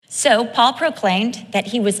So Paul proclaimed that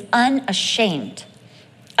he was unashamed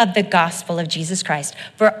of the gospel of Jesus Christ.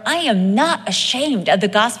 For I am not ashamed of the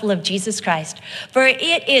gospel of Jesus Christ, for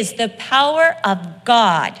it is the power of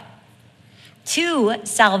God to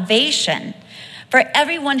salvation for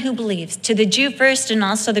everyone who believes, to the Jew first and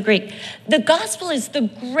also the Greek. The gospel is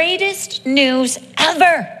the greatest news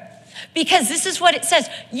ever, because this is what it says.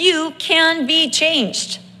 You can be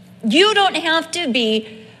changed. You don't have to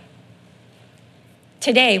be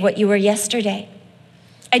today what you were yesterday.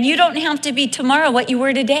 And you don't have to be tomorrow what you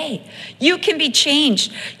were today. You can be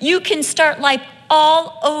changed. You can start life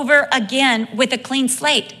all over again with a clean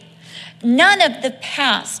slate. None of the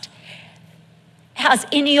past has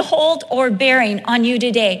any hold or bearing on you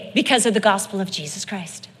today because of the gospel of Jesus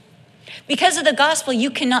Christ. Because of the gospel, you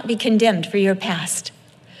cannot be condemned for your past.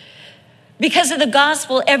 Because of the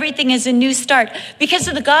gospel, everything is a new start. Because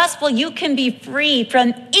of the gospel, you can be free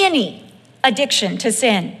from any addiction to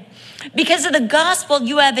sin. Because of the gospel,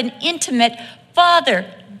 you have an intimate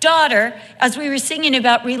father-daughter, as we were singing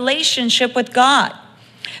about, relationship with God.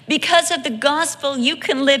 Because of the gospel, you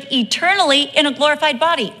can live eternally in a glorified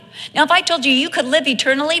body. Now, if I told you you could live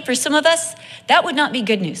eternally, for some of us, that would not be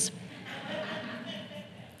good news.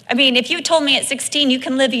 I mean, if you told me at 16 you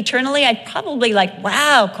can live eternally, I'd probably like,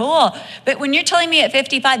 wow, cool. But when you're telling me at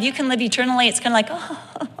 55 you can live eternally, it's kind of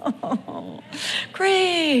like, oh,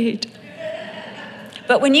 great.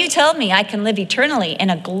 But when you tell me I can live eternally in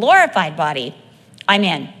a glorified body, I'm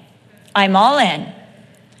in. I'm all in.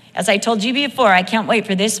 As I told you before, I can't wait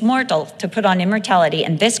for this mortal to put on immortality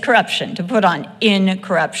and this corruption to put on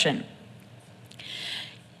incorruption.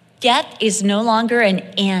 Death is no longer an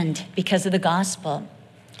end because of the gospel,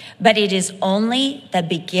 but it is only the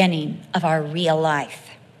beginning of our real life.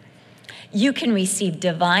 You can receive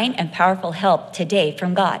divine and powerful help today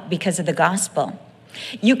from God because of the gospel.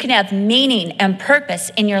 You can have meaning and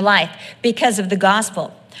purpose in your life because of the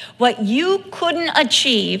gospel. What you couldn't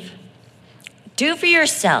achieve, do for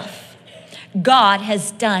yourself, God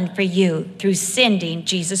has done for you through sending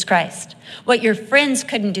Jesus Christ. What your friends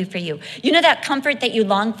couldn't do for you. You know that comfort that you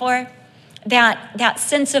long for? That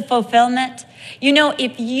sense of fulfillment? You know,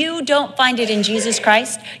 if you don't find it in Jesus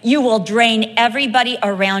Christ, you will drain everybody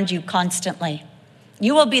around you constantly.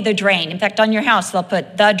 You will be the drain. In fact, on your house, they'll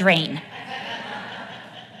put the drain.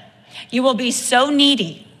 You will be so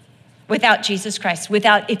needy without Jesus Christ,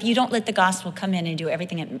 if you don't let the gospel come in and do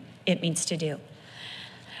everything it means to do.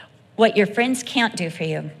 What your friends can't do for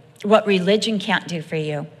you, what religion can't do for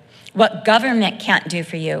you, what government can't do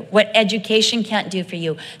for you, what education can't do for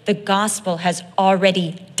you, the gospel has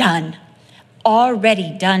already done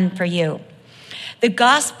for you. The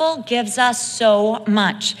gospel gives us so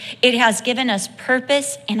much. It has given us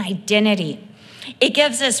purpose and identity. It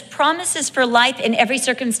gives us promises for life in every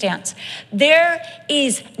circumstance. There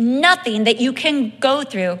is nothing that you can go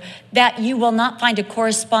through that you will not find a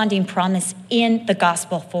corresponding promise in the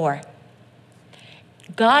gospel for.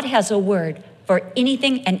 God has a word for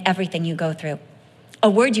anything and everything you go through. A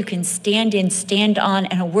word you can stand in, stand on,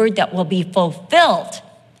 and a word that will be fulfilled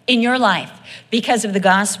in your life because of the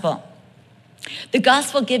gospel. The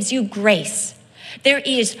gospel gives you grace. There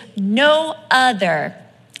is no other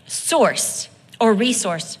source or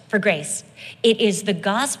resource for grace. It is the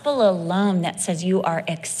gospel alone that says you are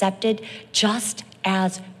accepted just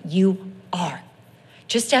as you are.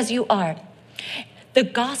 Just as you are. The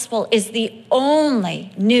gospel is the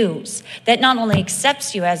only news that not only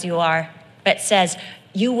accepts you as you are, but says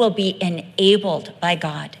you will be enabled by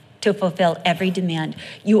God to fulfill every demand.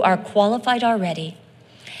 You are qualified already,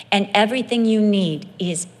 and everything you need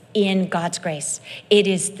is in God's grace. It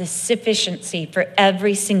is the sufficiency for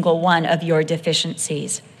every single one of your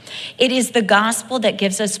deficiencies. It is the gospel that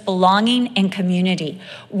gives us belonging and community.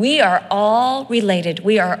 We are all related.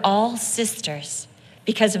 We are all sisters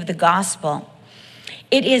because of the gospel.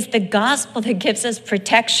 It is the gospel that gives us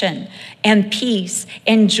protection and peace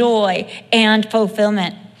and joy and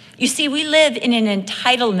fulfillment. You see, we live in an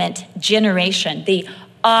entitlement generation, the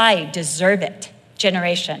I deserve it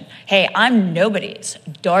generation. Hey, I'm nobody's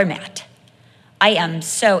doormat. I am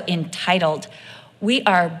so entitled. We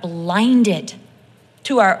are blinded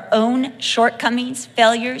to our own shortcomings,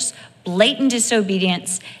 failures, blatant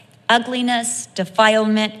disobedience, ugliness,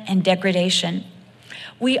 defilement, and degradation.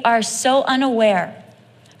 We are so unaware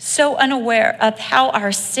of how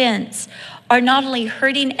our sins are not only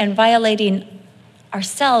hurting and violating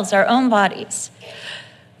ourselves, our own bodies,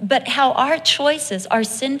 but how our choices, our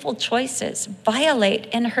sinful choices, violate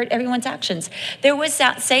and hurt everyone's actions. There was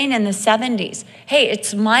that saying in the 70s, hey,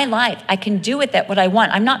 it's my life. I can do with it what I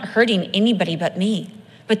want. I'm not hurting anybody but me.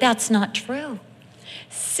 But that's not true.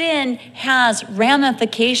 Sin has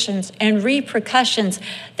ramifications and repercussions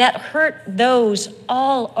that hurt those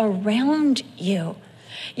all around you.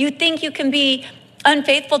 You think you can be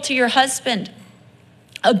unfaithful to your husband,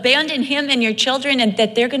 abandon him and your children, and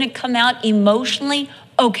that they're going to come out emotionally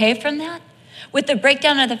okay from that? With the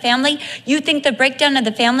breakdown of the family, you think the breakdown of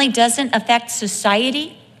the family doesn't affect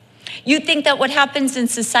society? You think that what happens in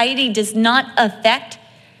society does not affect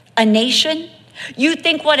a nation? You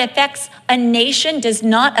think what affects a nation does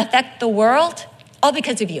not affect the world? All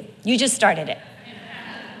because of you. You just started it.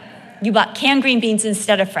 You bought canned green beans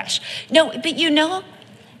instead of fresh. No, but you know,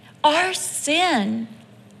 our sin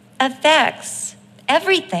affects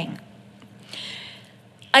everything.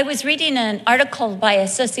 I was reading an article by a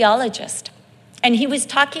sociologist, and he was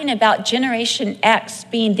talking about Generation X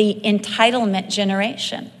being the entitlement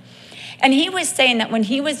generation. And he was saying that when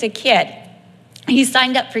he was a kid, he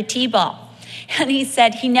signed up for T-ball. And he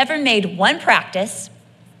said he never made one practice,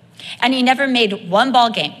 and he never made one ball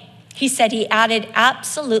game. He said he added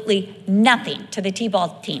absolutely nothing to the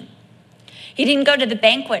T-ball team. He didn't go to the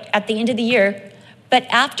banquet at the end of the year, but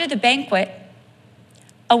after the banquet,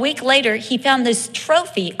 a week later, he found this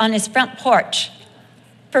trophy on his front porch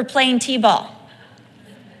for playing T-ball.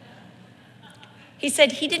 He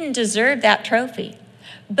said he didn't deserve that trophy,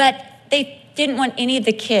 but they didn't want any of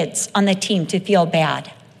the kids on the team to feel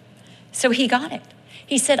bad. So he got it.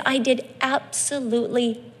 He said, I did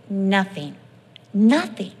absolutely nothing.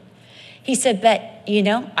 Nothing. He said, but you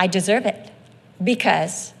know, I deserve it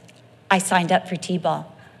because I signed up for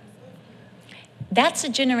T-ball. That's the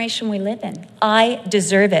generation we live in. I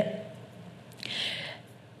deserve it.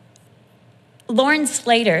 Lauren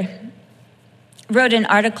Slater wrote an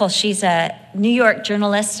article. She's a New York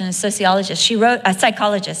journalist and a sociologist. A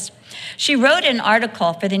psychologist. She wrote an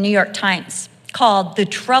article for the New York Times called The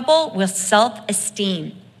Trouble with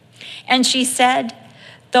Self-Esteem. And she said,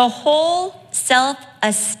 the whole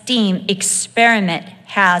self-esteem experiment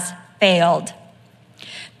has failed.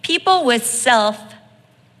 People with self-esteem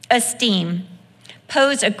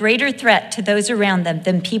pose a greater threat to those around them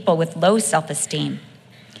than people with low self-esteem.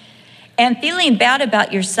 And feeling bad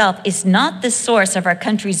about yourself is not the source of our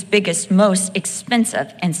country's biggest, most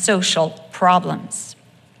expensive and social problems.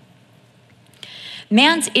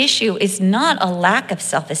 Man's issue is not a lack of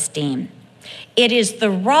self-esteem. It is the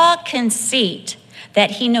raw conceit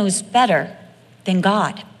that he knows better than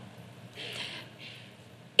God.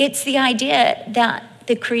 It's the idea that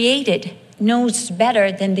the created knows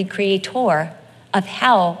better than the creator of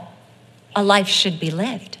how a life should be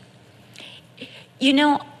lived. You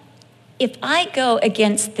know, if I go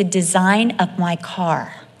against the design of my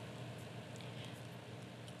car,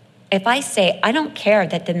 if I say, I don't care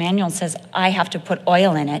that the manual says I have to put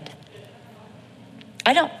oil in it,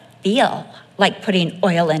 I don't feel like putting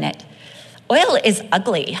oil in it. Oil is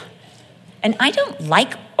ugly, and I don't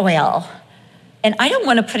like oil, and I don't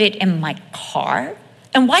want to put it in my car.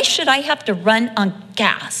 And why should I have to run on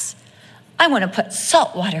gas? I want to put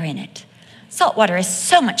salt water in it. Salt water is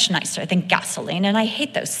so much nicer than gasoline, and I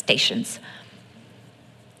hate those stations.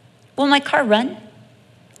 Will my car run?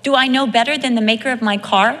 Do I know better than the maker of my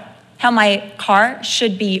car how my car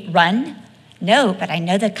should be run? No, but I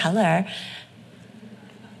know the color.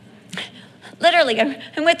 Literally,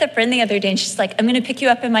 I'm with a friend the other day, and she's like, I'm going to pick you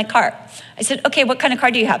up in my car. I said, okay, what kind of car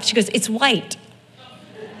do you have? She goes, it's white.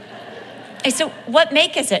 I said, what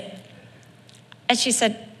make is it? And she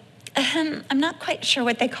said, I'm not quite sure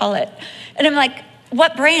what they call it. And I'm like,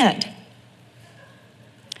 what brand?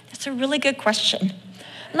 That's a really good question.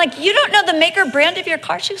 I'm like, you don't know the maker brand of your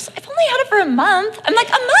car? She goes, I've only had it for a month. I'm like,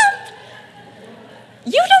 a month?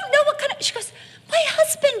 You don't know what kind of, she goes, my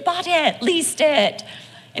husband bought it, leased it.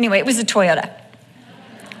 Anyway, it was a Toyota.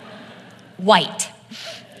 White.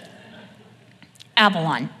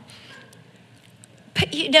 Avalon.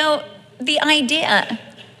 But you know, the idea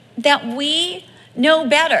that we know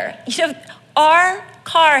better. You know, our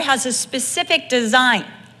car has a specific design.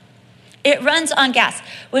 It runs on gas.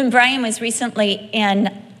 When Brian was recently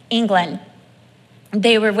in England,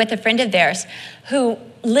 they were with a friend of theirs who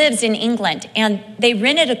lives in England, and they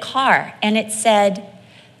rented a car, and it said,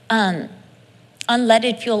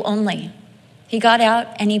 unleaded fuel only. He got out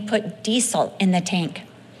and he put diesel in the tank.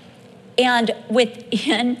 And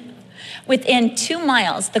within 2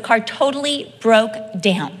 miles, the car totally broke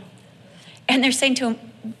down. And they're saying to him,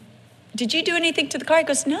 did you do anything to the car? He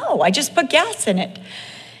goes, no, I just put gas in it.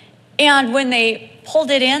 And when they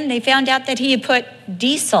pulled it in, they found out that he had put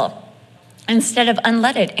diesel instead of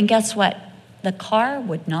unleaded. And guess what? The car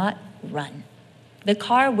would not run. The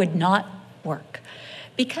car would not work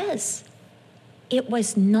because it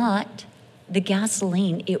was not the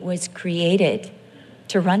gasoline it was created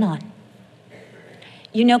to run on.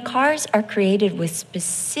 You know, cars are created with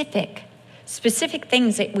specific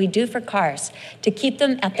things that we do for cars to keep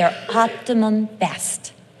them at their optimum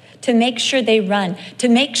best, to make sure they run, to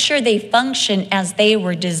make sure they function as they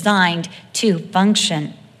were designed to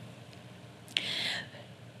function.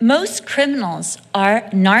 Most criminals are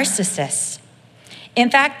narcissists. In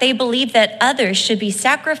fact, they believe that others should be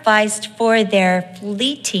sacrificed for their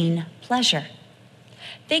fleeting pleasure.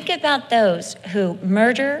 Think about those who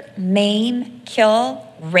murder, maim, kill,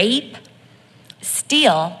 rape,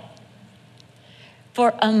 steal.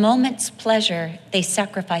 For a moment's pleasure, they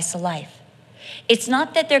sacrifice a life. It's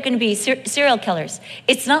not that they're going to be serial killers.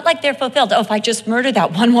 It's not like they're fulfilled. Oh, if I just murder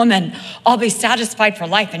that one woman, I'll be satisfied for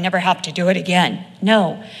life and never have to do it again.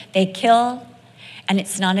 No, they kill and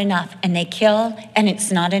it's not enough. And they kill and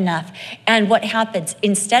it's not enough. And what happens?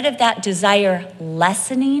 Instead of that desire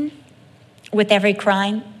lessening with every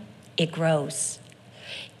crime, it grows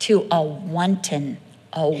to a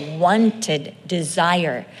wanted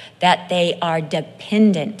desire that they are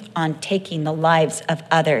dependent on taking the lives of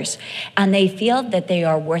others. And they feel that they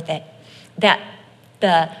are worth it. That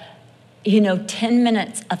the 10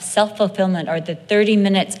 minutes of self-fulfillment or the 30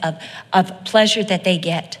 minutes of pleasure that they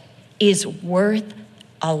get is worth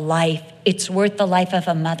a life. It's worth the life of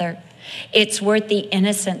a mother. It's worth the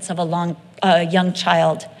innocence of a young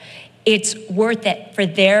child. It's worth it for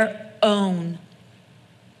their own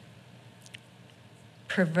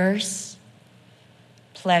perverse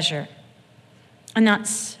pleasure. And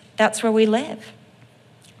that's where we live.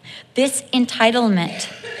 This entitlement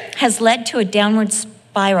has led to a downward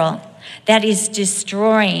spiral that is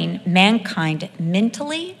destroying mankind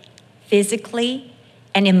mentally, physically,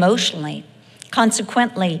 and emotionally.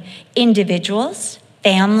 Consequently, individuals,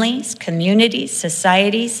 families, communities,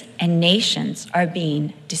 societies, and nations are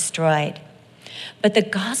being destroyed. But the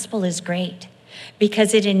gospel is great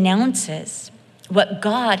because it announces what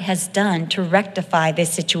God has done to rectify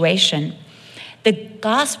this situation. The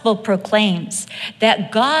gospel proclaims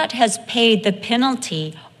that God has paid the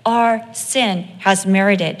penalty our sin has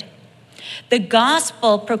merited. The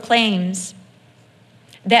gospel proclaims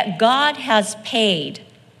that God has paid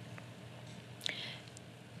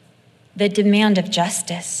the demand of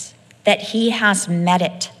justice, that he has met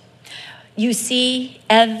it. You see,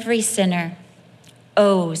 every sinner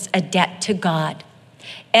owes a debt to God.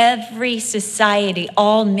 Every society,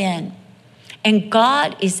 all men. And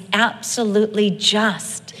God is absolutely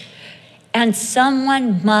just. And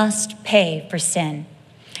someone must pay for sin.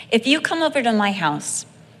 If you come over to my house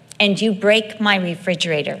and you break my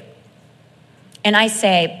refrigerator, and I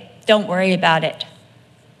say, don't worry about it.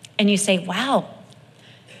 And you say, wow,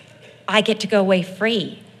 I get to go away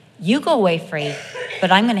free. You go away free,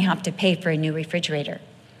 but I'm going to have to pay for a new refrigerator.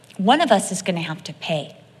 One of us is going to have to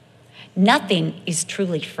pay. Nothing is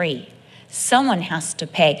truly free. Someone has to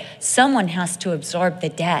pay. Someone has to absorb the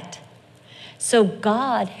debt. So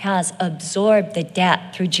God has absorbed the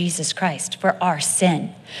debt through Jesus Christ for our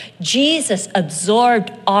sin. Jesus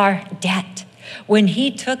absorbed our debt when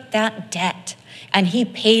he took that debt and he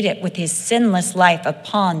paid it with his sinless life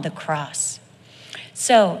upon the cross.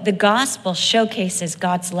 So the gospel showcases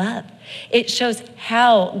God's love. It shows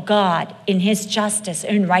how God, in his justice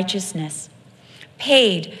and righteousness,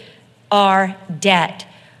 paid our debt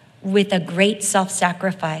with a great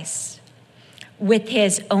self-sacrifice, with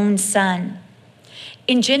his own son.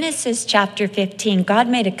 In Genesis chapter 15, God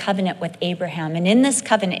made a covenant with Abraham. And in this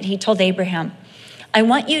covenant, he told Abraham, I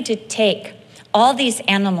want you to take all these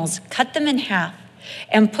animals, cut them in half,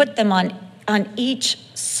 and put them on each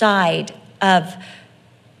side of,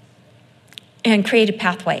 and create a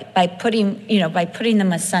pathway by putting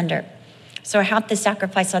them asunder. So I have the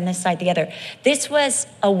sacrifice on this side, the other. This was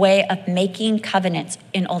a way of making covenants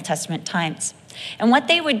in Old Testament times. And what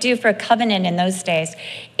they would do for a covenant in those days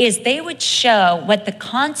is they would show what the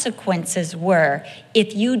consequences were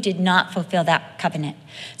if you did not fulfill that covenant.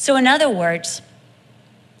 So in other words,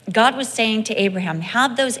 God was saying to Abraham,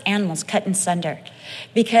 have those animals cut in sunder,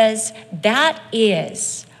 because that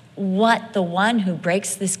is what the one who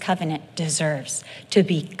breaks this covenant deserves, to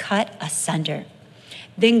be cut asunder.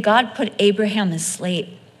 Then God put Abraham asleep.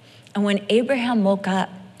 And when Abraham woke up,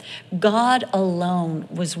 God alone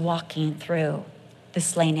was walking through the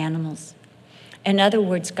slain animals. In other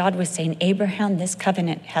words, God was saying, Abraham, this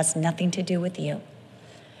covenant has nothing to do with you.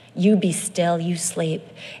 You be still, you sleep,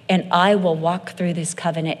 and I will walk through this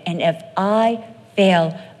covenant. And if I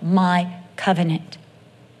fail my covenant,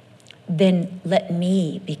 then let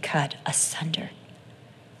me be cut asunder.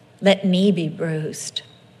 Let me be bruised.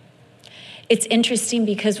 It's interesting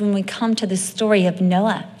because when we come to the story of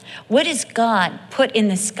Noah, what does God put in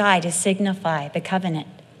the sky to signify the covenant?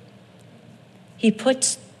 He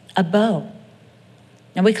puts a bow.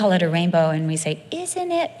 Now we call it a rainbow and we say,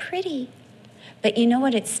 isn't it pretty? But you know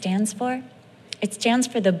what it stands for? It stands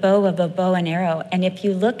for the bow of a bow and arrow. And if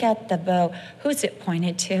you look at the bow, who's it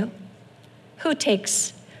pointed to? Who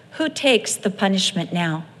takes the punishment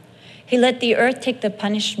now? He let the earth take the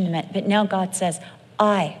punishment, but now God says,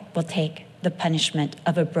 I will take the punishment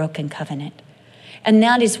of a broken covenant. And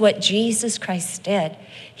that is what Jesus Christ did.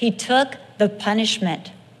 He took the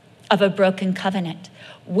punishment of a broken covenant.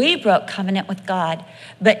 We broke covenant with God,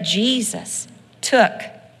 but Jesus took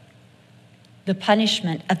the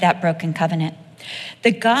punishment of that broken covenant.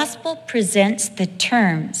 The gospel presents the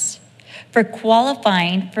terms for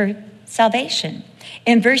qualifying for salvation.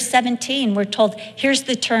 In verse 17, we're told, here's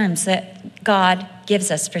the terms that God gives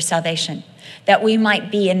us for salvation, that we might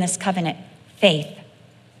be in this covenant. Faith.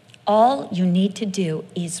 All you need to do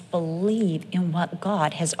is believe in what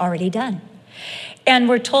God has already done. And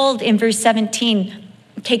we're told in verse 17,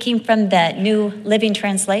 taking from the New Living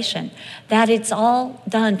Translation, that it's all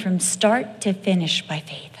done from start to finish by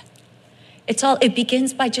faith. It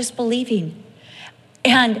begins by just believing.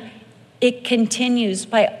 And it continues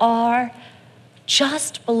by our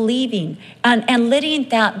just believing and letting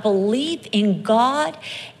that belief in God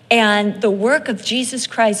and the work of Jesus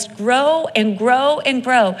Christ grow and grow and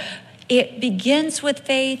grow. It begins with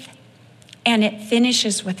faith and it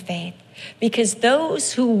finishes with faith, because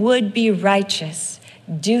those who would be righteous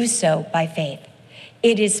do so by faith.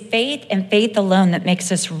 It is faith and faith alone that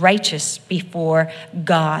makes us righteous before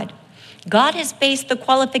God. God has based the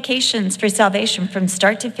qualifications for salvation from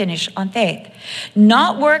start to finish on faith,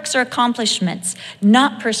 not works or accomplishments,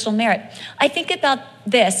 not personal merit. I think about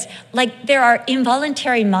this, like there are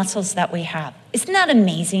involuntary muscles that we have. Isn't that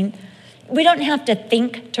amazing? We don't have to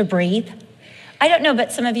think to breathe. I don't know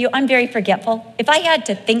about some of you, I'm very forgetful. If I had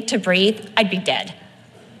to think to breathe, I'd be dead.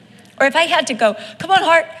 Or if I had to go, come on,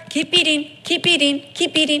 heart, keep beating, keep beating,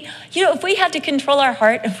 keep beating. You know, if we had to control our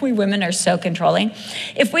heart, if we women are so controlling,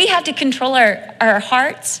 if we had to control our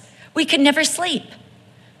hearts, we could never sleep.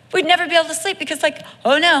 We'd never be able to sleep because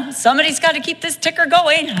oh no, somebody's got to keep this ticker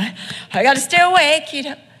going. I got to stay awake, you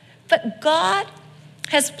know. But God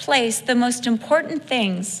has placed the most important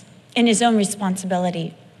things in his own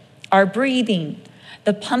responsibility. Our breathing,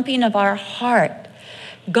 the pumping of our heart.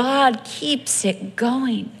 God keeps it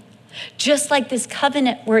going. Just like this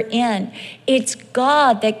covenant we're in, it's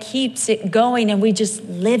God that keeps it going and we just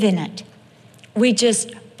live in it. We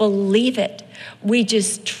just believe it. We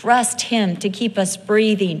just trust him to keep us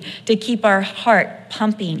breathing, to keep our heart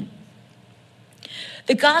pumping.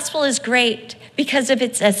 The gospel is great because of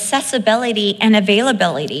its accessibility and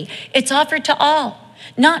availability. It's offered to all,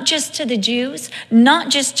 not just to the Jews, not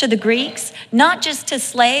just to the Greeks, not just to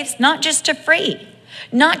slaves, not just to free.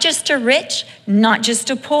 Not just to rich, not just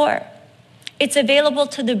to poor. It's available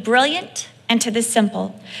to the brilliant and to the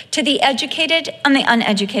simple, to the educated and the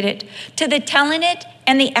uneducated, to the talented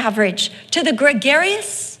and the average, to the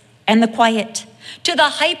gregarious and the quiet, to the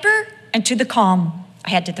hyper and to the calm. I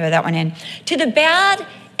had to throw that one in. To the bad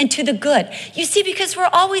and to the good. You see, because we're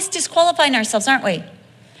always disqualifying ourselves, aren't we?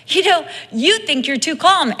 You know, you think you're too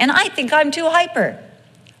calm and I think I'm too hyper.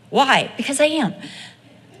 Why? Because I am.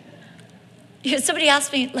 Somebody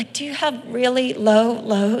asked me, do you have really low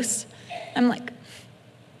lows? I'm like,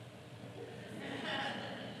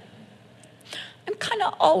 I'm kind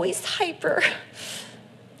of always hyper.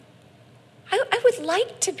 I would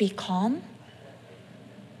like to be calm.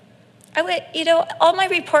 I would, all my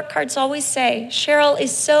report cards always say, Cheryl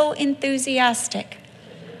is so enthusiastic.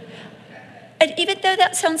 And even though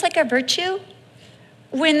that sounds like a virtue,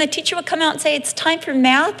 when the teacher would come out and say, it's time for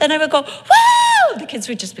math, and I would go, woo! The kids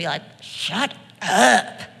would just be like, shut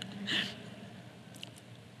up.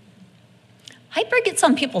 Hyper gets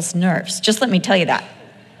on people's nerves, just let me tell you that.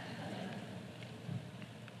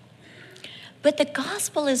 But the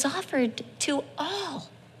gospel is offered to all,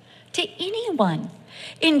 to anyone.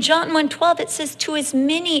 In John 1:12, it says, to as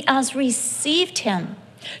many as received him,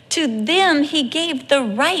 to them he gave the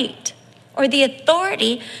right or the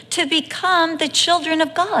authority to become the children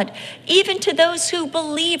of God, even to those who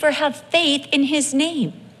believe or have faith in his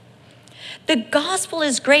name. The gospel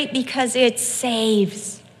is great because it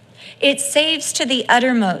saves. It saves to the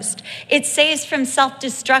uttermost. It saves from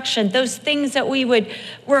self-destruction, those things that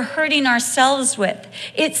we're hurting ourselves with.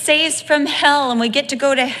 It saves from hell and we get to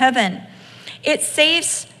go to heaven. It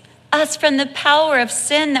saves us from the power of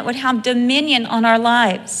sin that would have dominion on our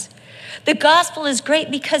lives. The gospel is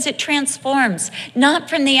great because it transforms, not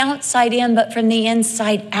from the outside in, but from the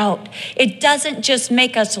inside out. It doesn't just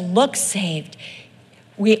make us look saved.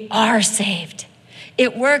 We are saved.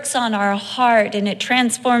 It works on our heart and it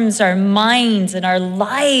transforms our minds and our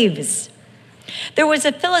lives. There was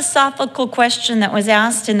a philosophical question that was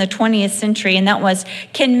asked in the 20th century, and that was,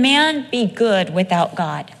 can man be good without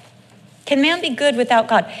God? Can man be good without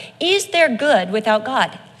God? Is there good without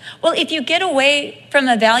God? Well, if you get away from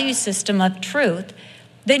a value system of truth,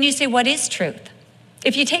 then you say, what is truth?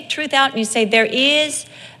 If you take truth out and you say there is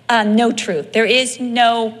no truth, there is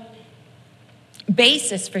no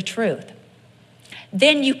basis for truth,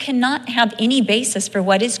 then you cannot have any basis for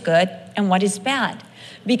what is good and what is bad.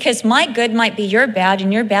 Because my good might be your bad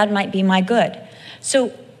and your bad might be my good.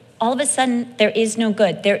 So all of a sudden, there is no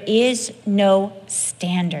good. There is no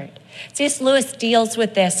standard. C.S. Lewis deals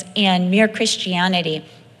with this in Mere Christianity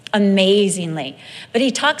amazingly. But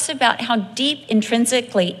he talks about how deep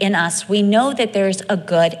intrinsically in us we know that there's a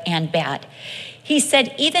good and bad. He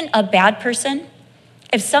said even a bad person,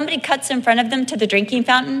 if somebody cuts in front of them to the drinking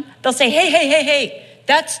fountain, they'll say, hey,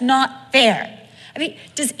 that's not fair. I mean,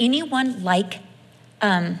 does anyone like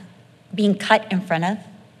being cut in front of,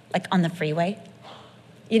 like on the freeway?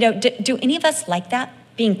 You know, do any of us like that?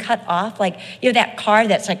 Being cut off? Like, you know, that car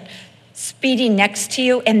that's like speeding next to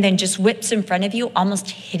you and then just whips in front of you, almost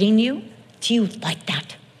hitting you? Do you like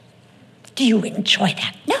that? Do you enjoy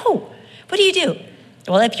that? No. What do?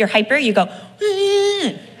 Well, if you're hyper, you go,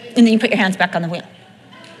 and then you put your hands back on the wheel.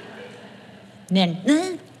 And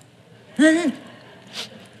then,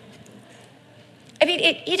 I mean,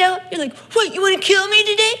 you're like, what, you want to kill me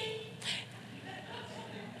today?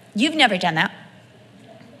 You've never done that.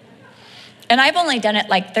 And I've only done it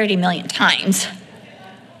like 30 million times.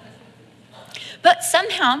 But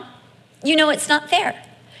somehow, it's not fair.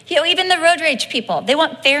 Even the road rage people, they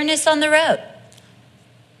want fairness on the road.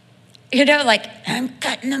 Like, I'm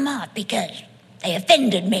cutting them off because they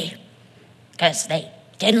offended me. Because they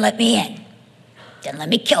didn't let me in. Didn't let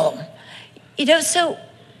me kill them. So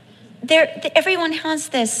everyone has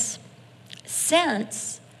this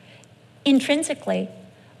sense intrinsically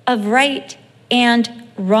of right and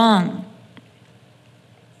wrong.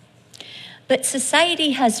 But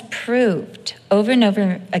society has proved over and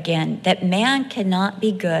over again that man cannot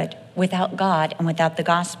be good without God and without the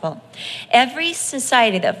gospel. Every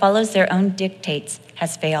society that follows their own dictates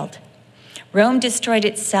has failed. Rome destroyed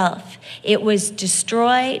itself. It was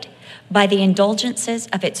destroyed by the indulgences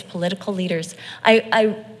of its political leaders.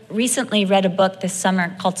 I recently read a book this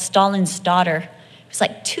summer called Stalin's Daughter. It was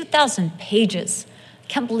like 2,000 pages. I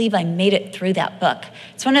can't believe I made it through that book.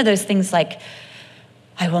 It's one of those things like,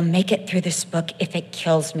 I will make it through this book if it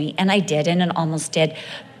kills me. And I did, and it almost did.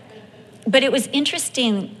 But it was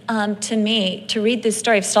interesting to me to read the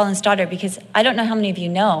story of Stalin's daughter, because I don't know how many of you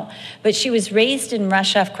know, but she was raised in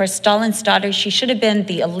Russia. Of course, Stalin's daughter, she should have been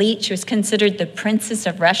the elite. She was considered the princess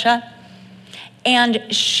of Russia.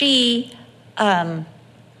 And she sought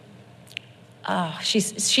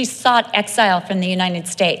exile from the United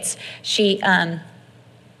States. She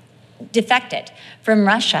defected from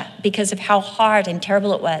Russia because of how hard and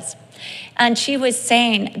terrible it was. And she was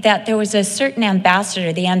saying that there was a certain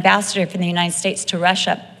ambassador, the ambassador from the United States to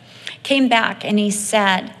Russia, came back and he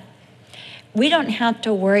said, we don't have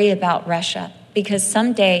to worry about Russia because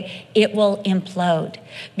someday it will implode.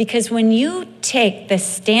 Because when you take the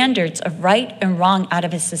standards of right and wrong out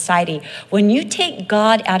of a society, when you take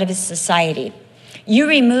God out of a society, you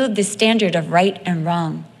remove the standard of right and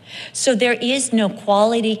wrong. So there is no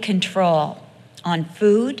quality control on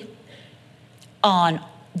food, on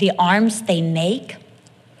the arms they make,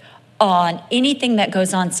 on anything that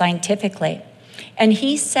goes on scientifically. And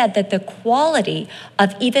he said that the quality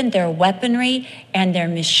of even their weaponry and their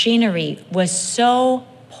machinery was so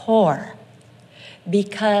poor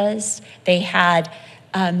because they had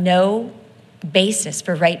no basis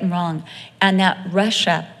for right and wrong, and that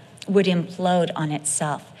Russia would implode on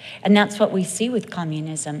itself. And that's what we see with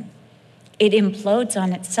communism. It implodes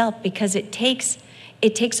on itself because it takes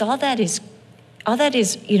all that is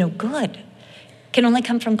good, can only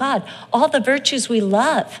come from God. All the virtues we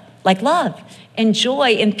love, like love and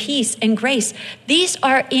joy and peace and grace, these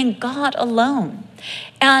are in God alone.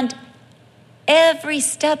 And every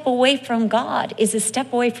step away from God is a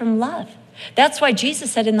step away from love. That's why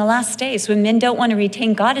Jesus said in the last days, when men don't want to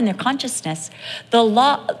retain God in their consciousness, the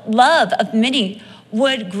love of many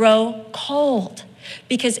would grow cold,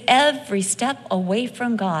 because every step away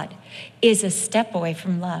from God is a step away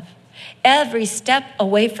from love. Every step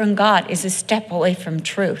away from God is a step away from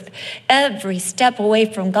truth. Every step away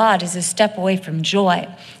from God is a step away from joy.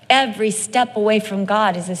 Every step away from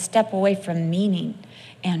God is a step away from meaning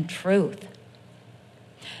and truth.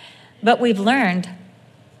 But we've learned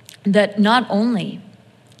that not only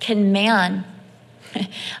can man,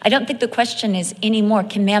 I don't think the question is anymore,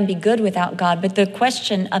 can man be good without God? But the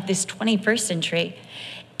question of this 21st century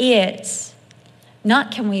is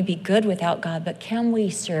not can we be good without God, but can we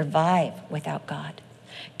survive without God?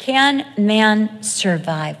 Can man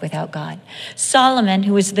survive without God? Solomon,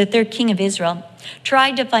 who was the third king of Israel,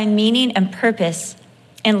 tried to find meaning and purpose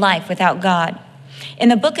in life without God. In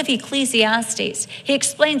the book of Ecclesiastes, he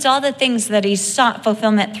explains all the things that he sought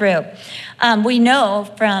fulfillment through. We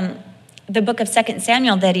know from the book of 2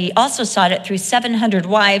 Samuel that he also sought it through 700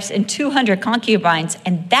 wives and 200 concubines,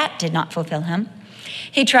 and that did not fulfill him.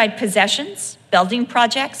 He tried possessions, building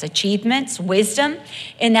projects, achievements, wisdom,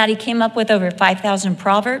 in that he came up with over 5,000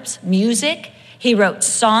 proverbs, music. He wrote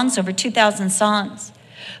songs, over 2,000 songs.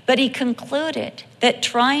 But he concluded that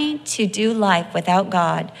trying to do life without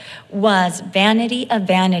God was vanity of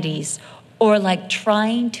vanities, or like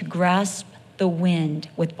trying to grasp the wind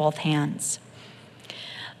with both hands.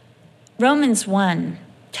 Romans 1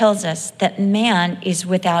 tells us that man is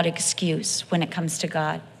without excuse when it comes to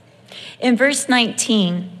God. In verse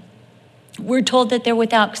 19, we're told that they're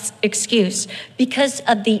without excuse because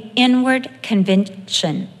of the inward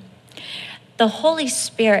conviction. The Holy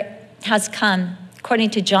Spirit has come,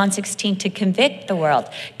 according to John 16, to convict the world.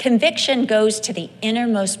 Conviction goes to the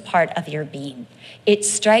innermost part of your being. It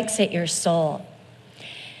strikes at your soul.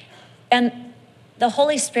 And the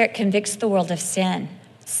Holy Spirit convicts the world of sin.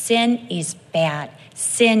 Sin is bad.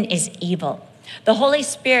 Sin is evil. The Holy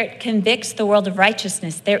Spirit convicts the world of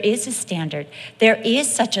righteousness. There is a standard. There is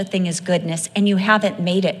such a thing as goodness, and you haven't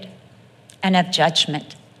made it. And of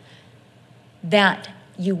judgment, that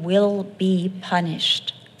you will be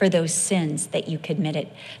punished for those sins that you committed.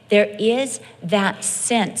 There is that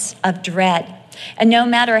sense of dread. And no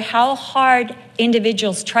matter how hard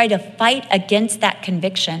individuals try to fight against that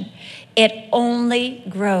conviction, it only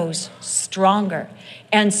grows stronger.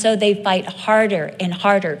 And so they fight harder and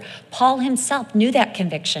harder. Paul himself knew that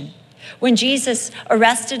conviction. When Jesus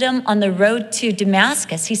arrested him on the road to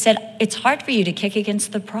Damascus, he said, it's hard for you to kick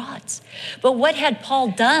against the prods. But what had Paul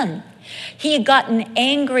done? He had gotten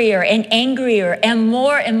angrier and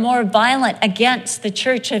more violent against the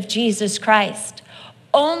church of Jesus Christ.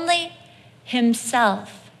 Only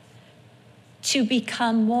himself to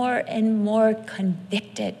become more and more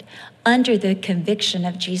convicted under the conviction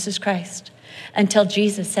of Jesus Christ. Until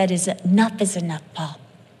Jesus said, enough is enough, Paul.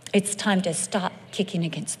 It's time to stop kicking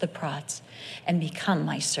against the prods and become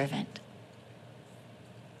my servant.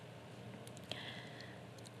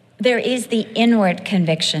 There is the inward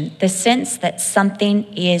conviction, the sense that something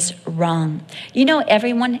is wrong. You know,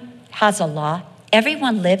 everyone has a law.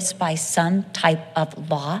 Everyone lives by some type of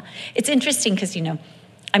law. It's interesting because,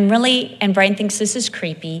 and Brian thinks this is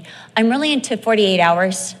creepy, I'm really into 48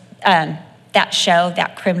 Hours, that show,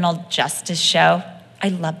 that criminal justice show. I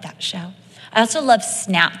love that show. I also love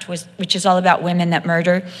Snapped, which is all about women that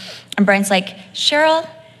murder. And Brian's like, Cheryl,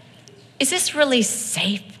 is this really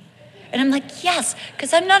safe? And I'm like, yes,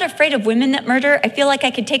 because I'm not afraid of women that murder. I feel like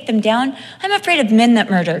I could take them down. I'm afraid of men that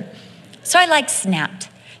murder. So I like Snapped.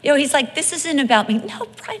 He's like, this isn't about me. No,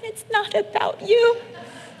 Brian, it's not about you.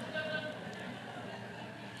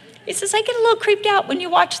 He says, I get a little creeped out when you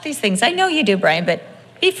watch these things. I know you do, Brian, but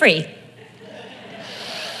be free.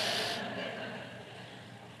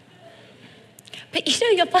 But,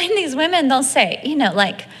 you'll find these women, they'll say,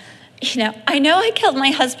 I know I killed my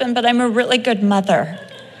husband, but I'm a really good mother.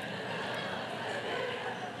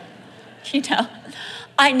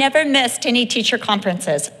 I never missed any teacher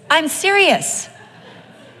conferences. I'm serious.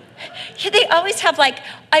 They always have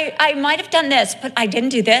I might have done this, but I didn't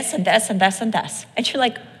do this and this and this and this. And you're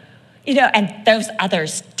like, and those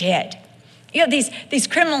others did. These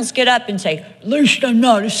criminals get up and say, at least I'm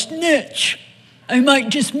not a snitch. I might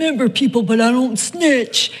dismember people, but I don't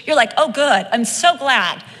snitch. You're like, oh, good. I'm so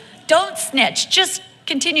glad. Don't snitch. Just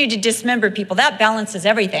continue to dismember people. That balances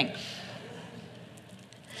everything.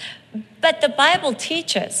 But the Bible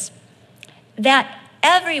teaches that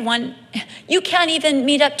everyone, you can't even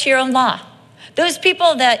meet up to your own law. Those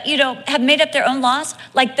people that, have made up their own laws,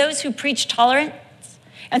 like those who preach tolerance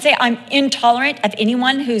and say, I'm intolerant of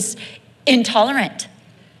anyone who's intolerant.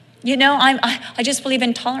 I just believe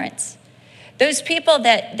in tolerance. Those people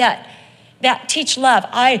that teach love,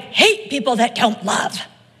 I hate people that don't love.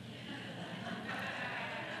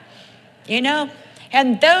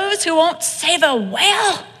 And those who won't save a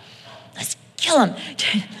whale, let's kill them.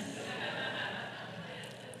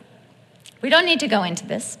 We don't need to go into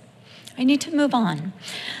this. I need to move on.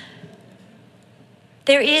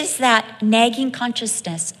 There is that nagging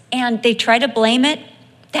consciousness, and they try to blame it,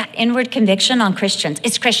 that inward conviction, on Christians.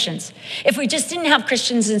 It's Christians. If we just didn't have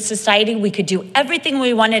Christians in society, we could do everything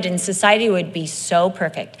we wanted and society would be so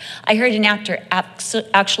perfect. I heard an actor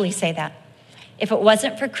actually say that. If it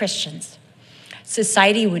wasn't for Christians,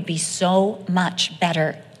 society would be so much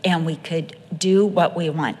better and we could do what we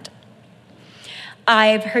want.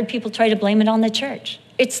 I've heard people try to blame it on the church.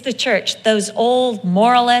 It's the church, those old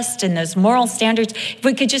moralists and those moral standards. If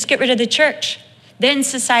we could just get rid of the church, then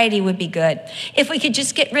society would be good. If we could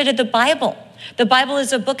just get rid of the Bible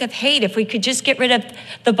is a book of hate. If we could just get rid of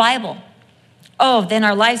the Bible, then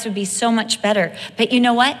our lives would be so much better. But you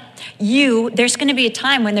know what? There's going to be a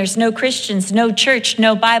time when there's no Christians, no church,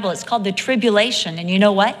 no Bible. It's called the tribulation. And you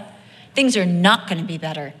know what? Things are not going to be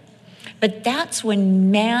better. But that's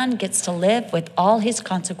when man gets to live with all his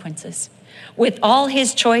consequences, with all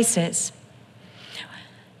his choices.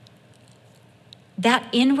 That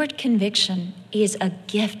inward conviction is a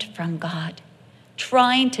gift from God,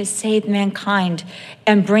 trying to save mankind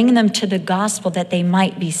and bring them to the gospel that they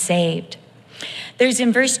might be saved. There's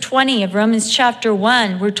in verse 20 of Romans chapter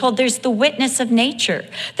 1, we're told there's the witness of nature.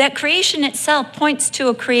 That creation itself points to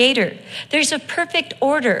a creator. There's a perfect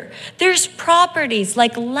order. There's properties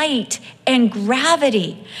like light and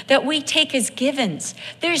gravity that we take as givens.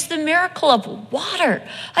 There's the miracle of water.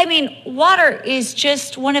 I mean, water is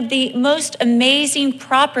just one of the most amazing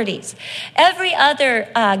properties. Every other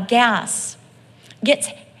gas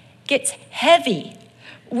gets heavy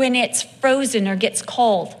when it's frozen or gets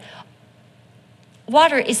cold.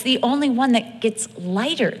 Water is the only one that gets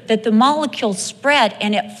lighter, that the molecules spread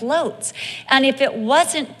and it floats. And if it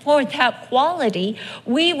wasn't for that quality,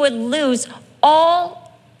 we would lose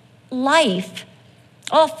all life,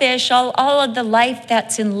 all fish, all of the life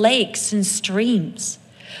that's in lakes and streams.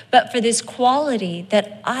 But for this quality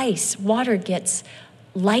that water gets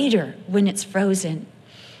lighter when it's frozen.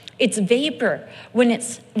 It's vapor when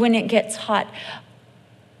it gets hot.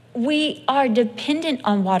 We are dependent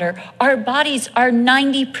on water. Our bodies are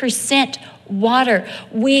 90% water.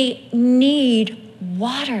 We need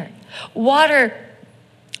water. Water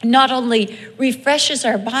not only refreshes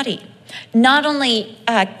our body, not only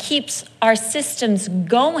keeps our systems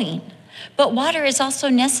going, but water is also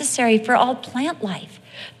necessary for all plant life.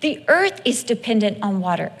 The earth is dependent on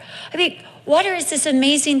water. I mean, water is this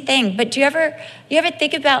amazing thing, but do you ever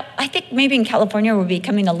think about, I think maybe in California we're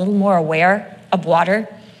becoming a little more aware of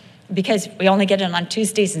water, because we only get it on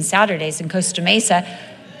Tuesdays and Saturdays in Costa Mesa.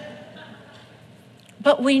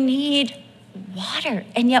 But we need water,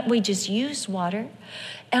 and yet we just use water,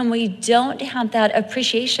 and we don't have that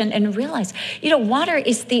appreciation and realize, water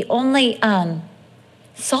is the only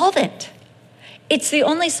solvent. It's the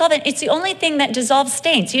only solvent. It's the only thing that dissolves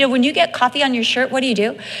stains. When you get coffee on your shirt, what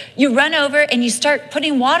do? You run over and you start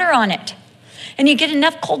putting water on it. And you get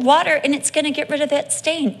enough cold water and it's going to get rid of that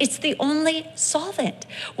stain. It's the only solvent.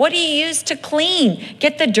 What do you use to clean?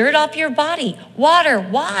 Get the dirt off your body. Water.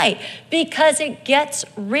 Why? Because it gets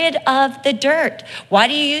rid of the dirt. Why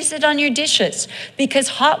do you use it on your dishes? Because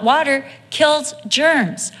hot water kills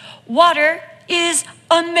germs. Water is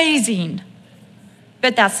amazing.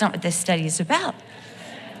 But that's not what this study is about.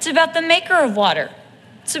 It's about the maker of water.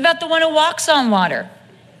 It's about the one who walks on water.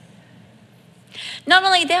 Not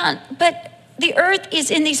only that, but the earth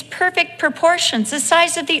is in these perfect proportions. The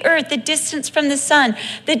size of the earth, the distance from the sun,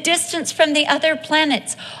 the distance from the other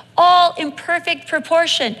planets, all in perfect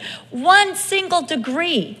proportion. 1 single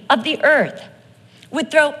degree of the earth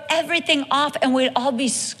would throw everything off and we'd all be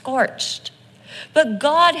scorched. But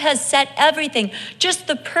God has set everything, just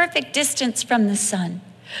the perfect distance from the sun,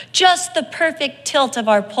 just the perfect tilt of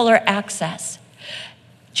our polar axis,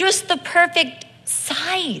 just the perfect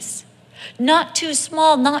size, not too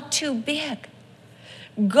small, not too big.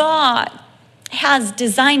 God has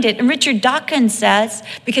designed it. And Richard Dawkins says,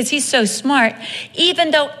 because he's so smart,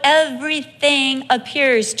 even though everything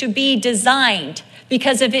appears to be designed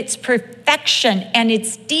because of its perfection and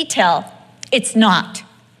its detail, it's not.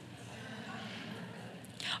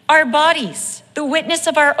 Our bodies, the witness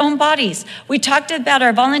of our own bodies. We talked about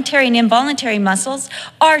our voluntary and involuntary muscles,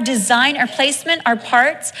 our design, our placement, our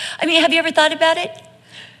parts. I mean, have you ever thought about it?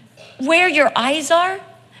 Where your eyes are?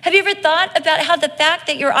 Have you ever thought about how the fact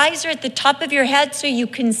that your eyes are at the top of your head so you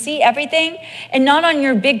can see everything and not on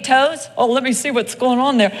your big toes? Oh, let me see what's going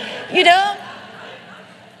on there.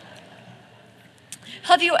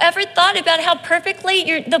 Have you ever thought about how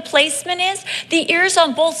perfectly the placement is? The ears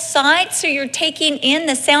on both sides, so you're taking in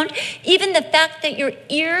the sound. Even the fact that your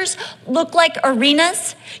ears look like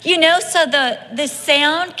arenas, so the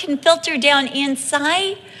sound can filter down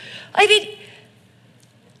inside. I mean,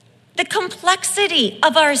 The complexity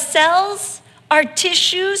of our cells, our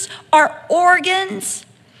tissues, our organs,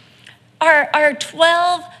 our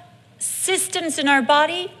 12 systems in our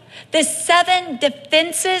body, the 7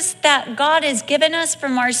 defenses that God has given us,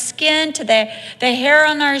 from our skin to the hair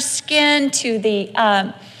on our skin to the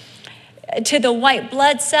white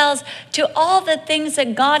blood cells, to all the things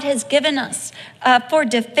that God has given us for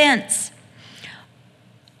defense.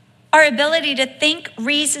 Our ability to think,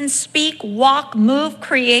 reason, speak, walk, move,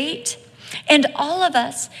 create. And all of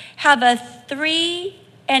us have a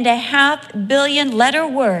 3.5 billion letter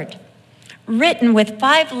word written with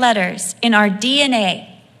 5 letters in our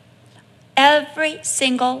DNA. Every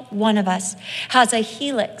single one of us has a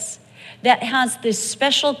helix that has this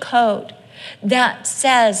special code that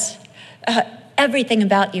says everything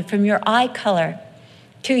about you, from your eye color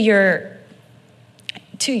to your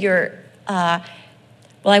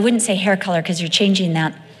well, I wouldn't say hair color because you're changing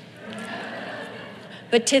that,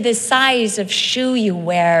 but to the size of shoe you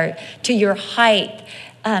wear, to your height,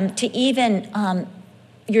 to even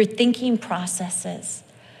your thinking processes.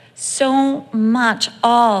 So much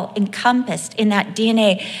all encompassed in that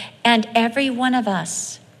DNA. And every one of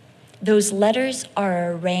us, those letters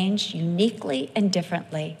are arranged uniquely and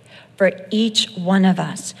differently for each one of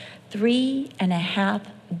us. 3.5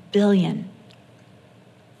 billion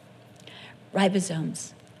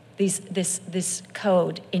ribosomes, this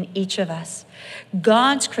code in each of us.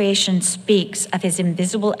 God's creation speaks of his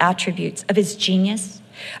invisible attributes, of his genius,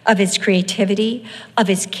 of his creativity, of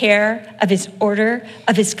his care, of his order,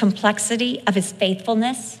 of his complexity, of his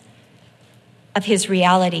faithfulness, of his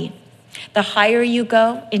reality. The higher you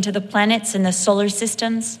go into the planets and the solar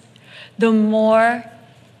systems, the more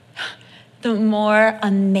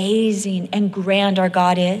amazing and grand our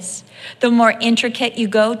God is. The more intricate you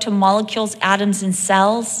go to molecules, atoms, and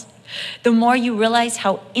cells, the more you realize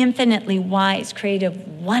how infinitely wise, creative,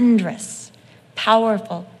 wondrous,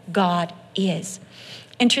 powerful God is.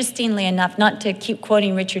 Interestingly enough, not to keep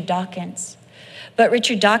quoting Richard Dawkins, but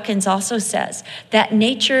Richard Dawkins also says that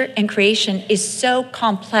nature and creation is so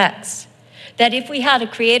complex that if we had a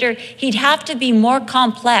creator, he'd have to be more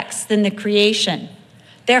complex than the creation.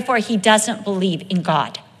 Therefore, he doesn't believe in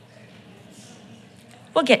God.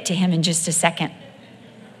 We'll get to him in just a second.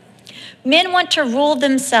 Men want to rule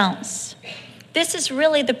themselves. This is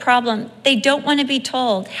really the problem. They don't want to be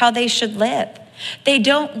told how they should live. They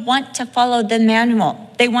don't want to follow the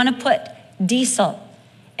manual. They want to put diesel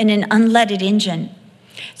in an unleaded engine.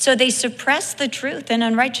 So they suppress the truth and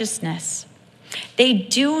unrighteousness. They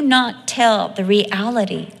do not tell the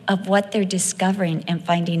reality of what they're discovering and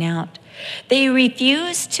finding out. They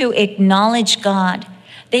refuse to acknowledge God.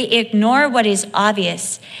 They ignore what is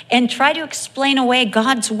obvious and try to explain away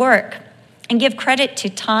God's work and give credit to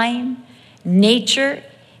time, nature,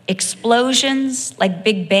 explosions like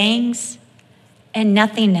big bangs, and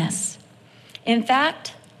nothingness. In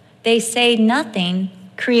fact, they say nothing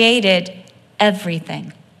created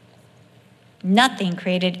everything. Nothing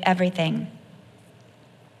created everything.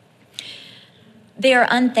 They are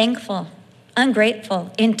unthankful,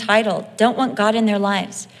 ungrateful, entitled, don't want God in their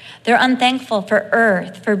lives. They're unthankful for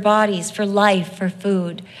earth, for bodies, for life, for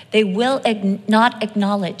food. They will not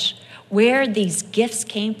acknowledge where these gifts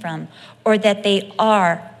came from or that they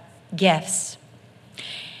are gifts.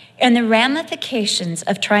 And the ramifications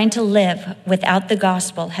of trying to live without the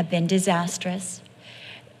gospel have been disastrous,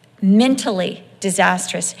 mentally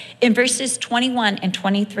disastrous. In verses 21 and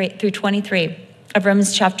 23 through 23 of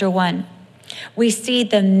Romans chapter 1, we see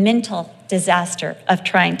the mental disaster of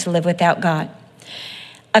trying to live without God,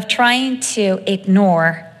 of trying to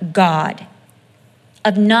ignore God,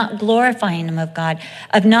 of not glorifying him of God,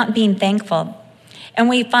 of not being thankful. And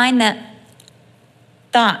we find that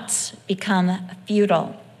thoughts become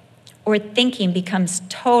futile, or thinking becomes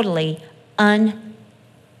totally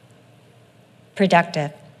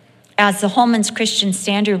unproductive. As the Holman's Christian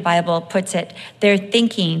Standard Bible puts it, their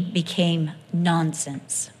thinking became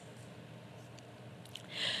nonsense.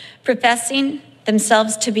 Professing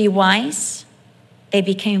themselves to be wise, they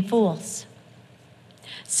became fools.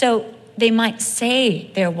 So they might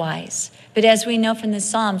say they're wise, but as we know from the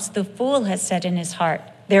Psalms, the fool has said in his heart,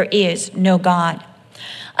 there is no God.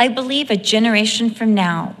 I believe a generation from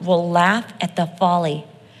now will laugh at the folly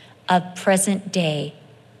of present day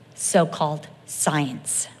so-called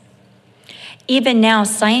science. Even now,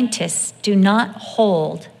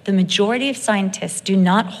 the majority of scientists do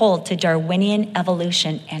not hold to Darwinian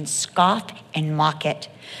evolution and scoff and mock it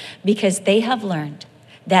because they have learned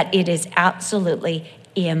that it is absolutely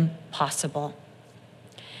impossible.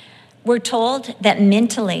 We're told that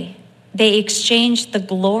mentally they exchanged the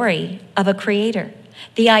glory of a creator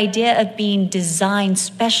The idea of being designed,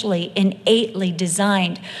 specially, innately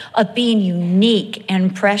designed, of being unique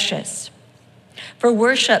and precious. For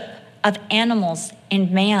worship of animals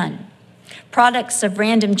and man, products of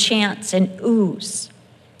random chance and ooze,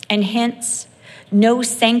 and hence no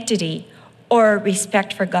sanctity or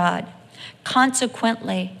respect for God.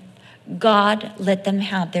 Consequently, God let them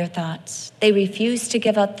have their thoughts. They refused to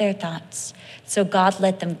give up their thoughts, so God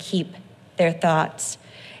let them keep their thoughts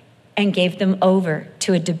and gave them over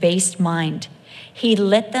to a debased mind. He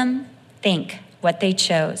let them think what they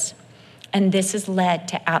chose, and this has led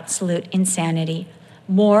to absolute insanity,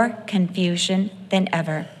 more confusion than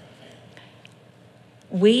ever.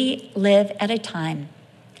 We live at a time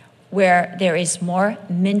where there is more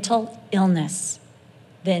mental illness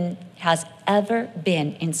than has ever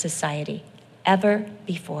been in society, ever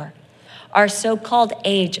before. Our so-called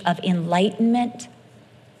age of enlightenment,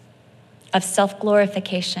 of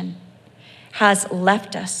self-glorification, has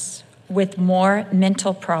left us with more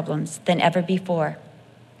mental problems than ever before.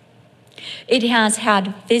 It has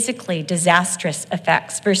had physically disastrous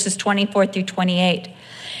effects, verses 24 through 28.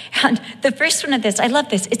 And the first one of this, I love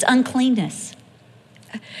this, it's uncleanness.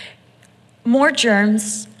 More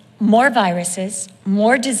germs, more viruses,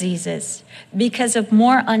 more diseases because of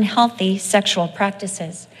more unhealthy sexual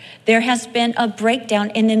practices. There has been a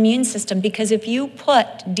breakdown in the immune system because if you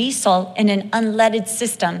put diesel in an unleaded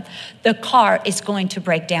system, the car is going to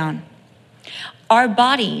break down. Our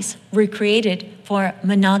bodies were created for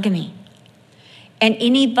monogamy, and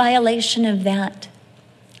any violation of that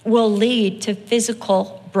will lead to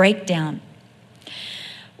physical breakdown.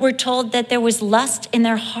 We're told that there was lust in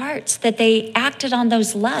their hearts, that they acted on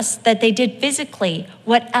those lusts, that they did physically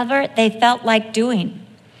whatever they felt like doing.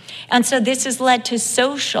 And so this has led to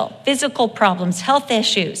social, physical problems, health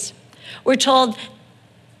issues. We're told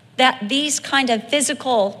that these kind of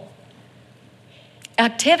physical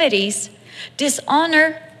activities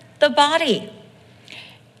dishonor the body.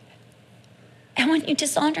 And when you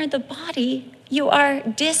dishonor the body, you are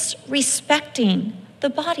disrespecting the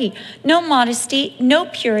body. No modesty, no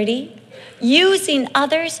purity, using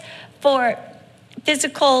others for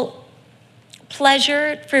physical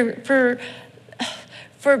pleasure, for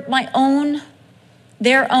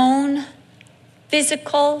their own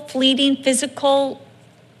fleeting physical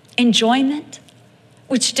enjoyment,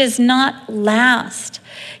 which does not last.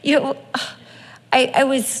 I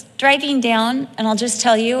was driving down, and I'll just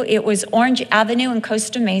tell you, it was Orange Avenue in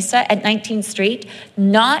Costa Mesa at 19th Street,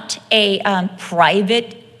 not a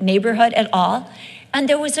private neighborhood at all. And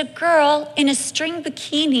there was a girl in a string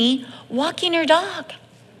bikini walking her dog.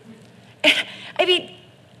 I mean,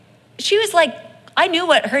 she was like, I knew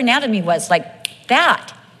what her anatomy was, like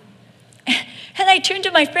that. And I turned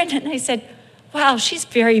to my friend and I said, wow, she's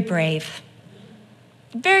very brave.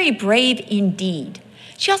 Very brave indeed.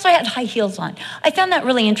 She also had high heels on. I found that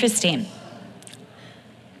really interesting.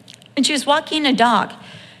 And she was walking a dog.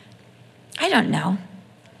 I don't know.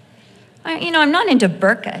 I'm not into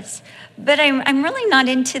burqas, but I'm really not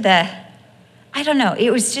into I don't know.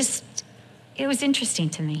 It was interesting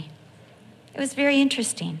to me. It was very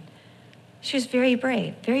interesting. She was very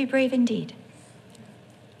brave indeed.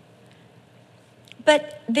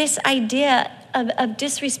 But this idea of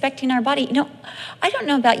disrespecting our body, I don't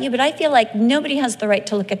know about you, but I feel like nobody has the right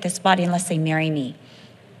to look at this body unless they marry me.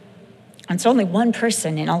 And so only one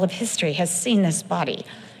person in all of history has seen this body,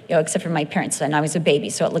 except for my parents, and I was a baby,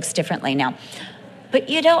 so it looks differently now. But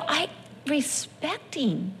I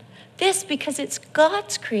respecting this because it's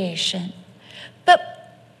God's creation.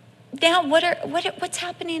 But now what's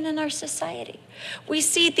happening in our society? We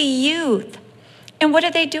see the youth, and what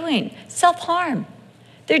are they doing? Self-harm.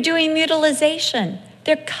 They're doing mutilation.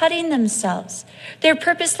 They're cutting themselves. They're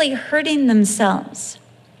purposely hurting themselves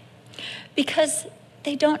because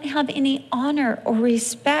they don't have any honor or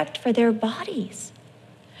respect for their bodies.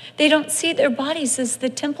 They don't see their bodies as the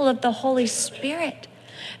temple of the Holy Spirit.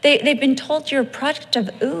 They've been told you're a product of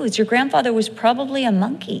ooze. Your grandfather was probably a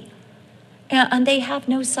monkey. And they have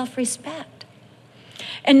no self-respect.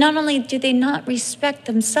 And not only do they not respect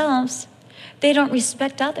themselves, they don't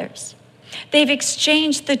respect others. They've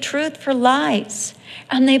exchanged the truth for lies,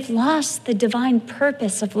 and they've lost the divine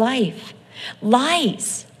purpose of life.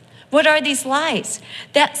 Lies. What are these lies?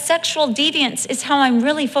 That sexual deviance is how I'm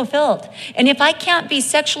really fulfilled. And if I can't be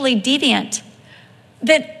sexually deviant,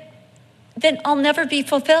 then I'll never be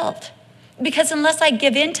fulfilled. Because unless I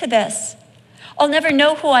give in to this, I'll never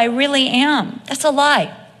know who I really am. That's a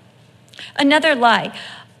lie. Another lie.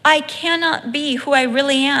 I cannot be who I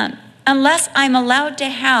really am unless I'm allowed to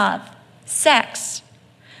have sex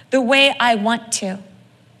the way I want to.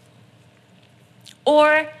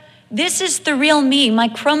 Or This is the real me. My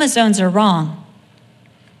chromosomes are wrong.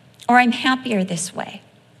 Or I'm happier this way.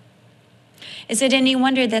 Is it any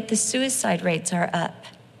wonder that the suicide rates are up?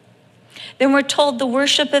 Then we're told the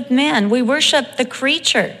worship of man. We worship the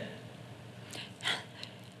creature.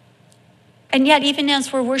 And yet, even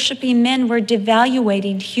as we're worshiping men, we're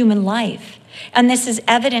devaluating human life. And this is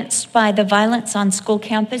evidenced by the violence on school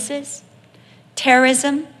campuses,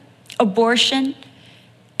 terrorism, abortion,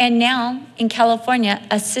 and now in California,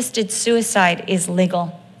 assisted suicide is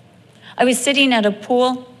legal. I was sitting at a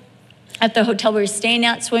pool at the hotel we were staying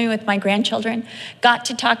at, swimming with my grandchildren, got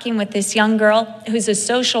to talking with this young girl who's a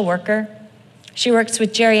social worker. She works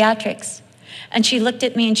with geriatrics. And she looked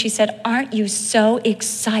at me and she said, "Aren't you so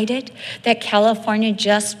excited that California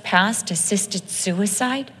just passed assisted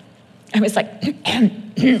suicide?" I was like,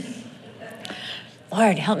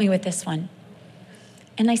 Lord, help me with this one.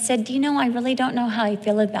 And I said, "Do you know, I really don't know how I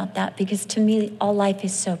feel about that, because to me, all life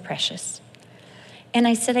is so precious." And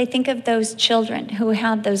I said, I think of those children who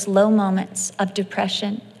have those low moments of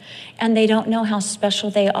depression and they don't know how special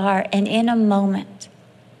they are. And in a moment,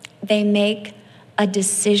 they make a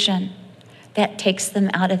decision that takes them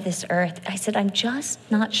out of this earth. I said, I'm just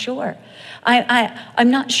not sure. I'm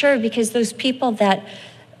not sure, because those people that,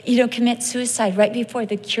 commit suicide right before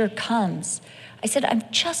the cure comes, I said, I'm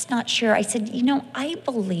just not sure. I said, I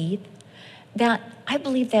believe that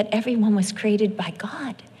everyone was created by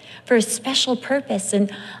God for a special purpose,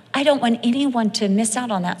 and I don't want anyone to miss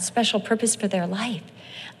out on that special purpose for their life.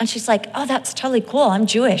 And she's like, oh, that's totally cool. I'm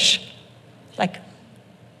Jewish. Like,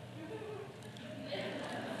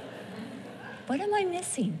 what am I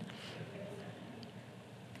missing?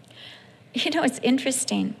 It's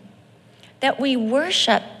interesting that we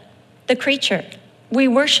worship the creature. We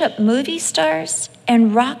worship movie stars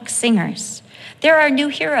and rock singers. They're our new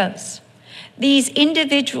heroes. These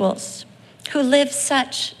individuals who live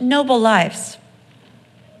such noble lives.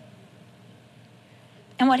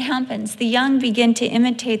 And what happens? The young begin to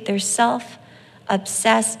imitate their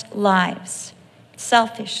self-obsessed lives.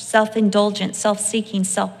 Selfish, self-indulgent, self-seeking,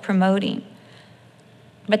 self-promoting.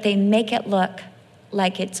 But they make it look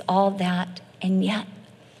like it's all that, and yet,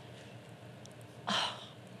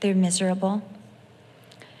 they're miserable.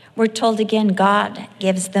 We're told again, God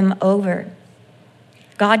gives them over.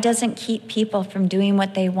 God doesn't keep people from doing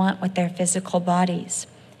what they want with their physical bodies.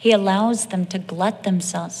 He allows them to glut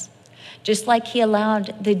themselves. Just like he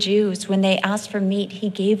allowed the Jews, when they asked for meat, he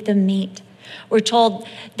gave them meat. We're told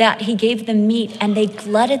that he gave them meat and they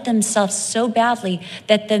glutted themselves so badly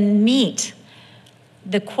that the meat,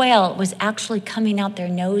 the quail, was actually coming out their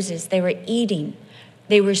noses. They were eating.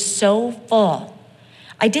 They were so full.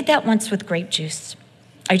 I did that once with grape juice.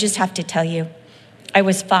 I just have to tell you, I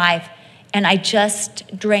was 5 and I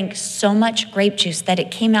just drank so much grape juice that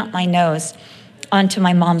it came out my nose onto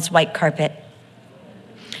my mom's white carpet.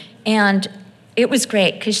 And it was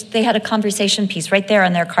great because they had a conversation piece right there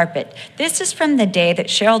on their carpet. This is from the day that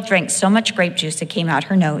Cheryl drank so much grape juice it came out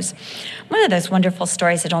her nose. One of those wonderful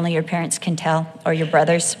stories that only your parents can tell, or your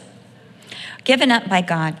brothers. Given up by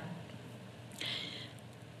God.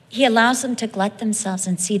 He allows them to glut themselves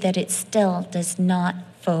and see that it still does not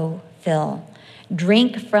fulfill.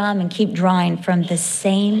 Drink from and keep drawing from the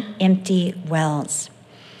same empty wells.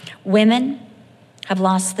 Women have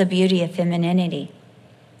lost the beauty of femininity.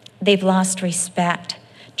 They've lost respect,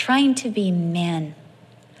 trying to be men,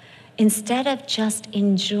 instead of just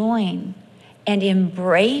enjoying and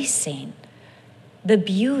embracing the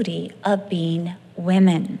beauty of being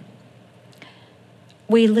women.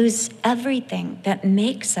 We lose everything that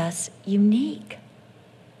makes us unique.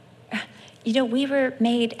 We were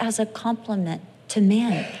made as a complement to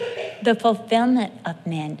men, the fulfillment of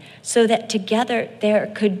men, so that together there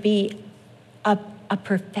could be a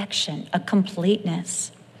perfection, a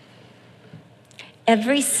completeness.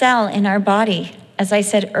 Every cell in our body, as I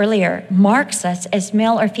said earlier, marks us as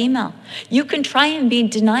male or female. You can try and be in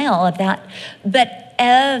denial of that, but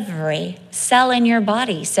every cell in your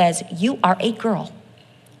body says you are a girl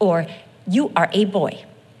or you are a boy.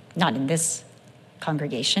 Not in this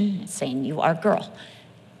congregation, it's saying you are a girl.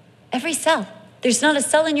 Every cell. There's not a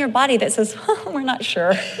cell in your body that says, we're not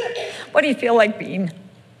sure. What do you feel like being?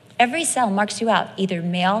 Every cell marks you out, either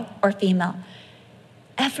male or female.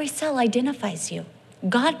 Every cell identifies you.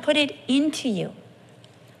 God put it into you.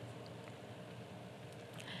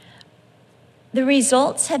 The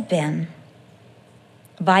results have been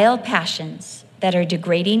vile passions that are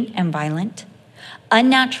degrading and violent,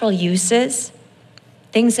 unnatural uses,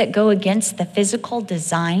 things that go against the physical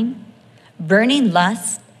design, burning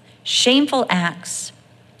lust, shameful acts,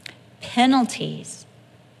 penalties,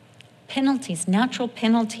 natural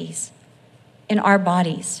penalties in our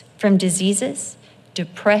bodies from diseases,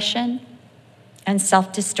 depression, and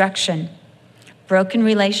self-destruction, broken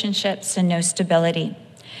relationships, and no stability.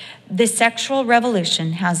 The sexual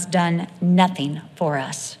revolution has done nothing for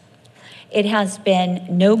us. It has been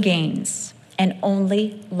no gains and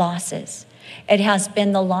only losses. It has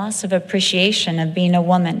been the loss of appreciation of being a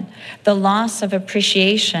woman, the loss of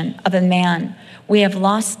appreciation of a man. We have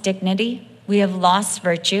lost dignity. We have lost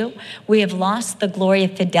virtue. We have lost the glory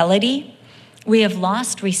of fidelity. We have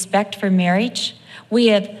lost respect for marriage. We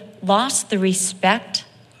have lost the respect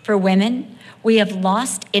for women. We have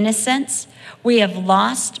lost innocence. We have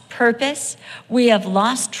lost purpose. We have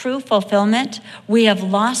lost true fulfillment. We have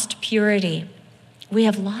lost purity. We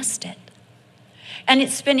have lost it. And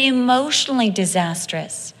it's been emotionally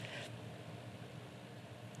disastrous.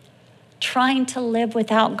 Trying to live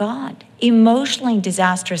without God, emotionally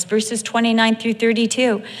disastrous, verses 29 through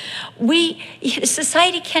 32.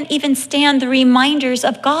 Society can't even stand the reminders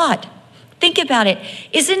of God. Think about it.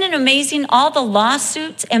 Isn't it amazing all the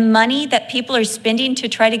lawsuits and money that people are spending to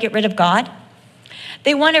try to get rid of God?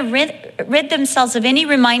 They want to rid themselves of any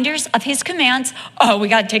reminders of his commands. Oh, we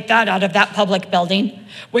got to take that out of that public building.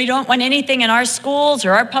 We don't want anything in our schools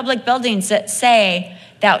or our public buildings that say,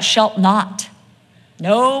 thou shalt not.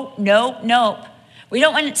 No. We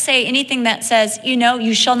don't want to say anything that says,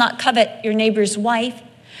 you shall not covet your neighbor's wife.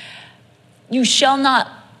 You shall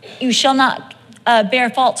not bear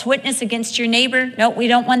false witness against your neighbor. No, we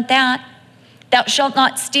don't want that. Thou shalt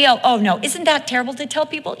not steal. Oh, no. Isn't that terrible to tell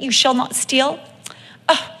people? You shall not steal.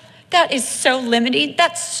 Oh, that is so limiting.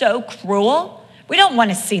 That's so cruel. We don't want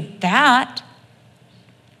to see that.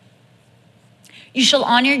 You shall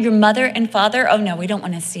honor your mother and father. Oh, no, we don't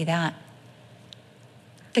want to see that.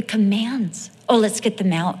 The commands. Oh, let's get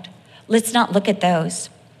them out. Let's not look at those.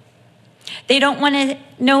 They don't want to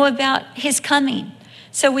know about his coming.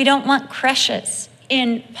 So we don't want creches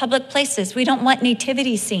in public places. We don't want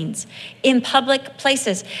nativity scenes in public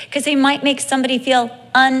places because they might make somebody feel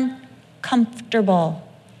uncomfortable.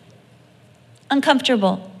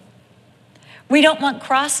 We don't want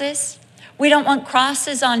crosses. We don't want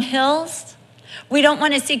crosses on hills. We don't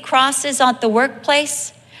want to see crosses at the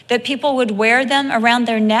workplace, that people would wear them around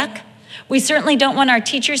their neck. We certainly don't want our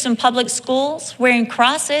teachers in public schools wearing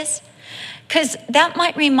crosses, because that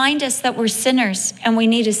might remind us that we're sinners and we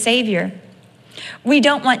need a Savior. We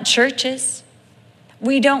don't want churches.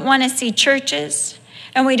 We don't want to see churches,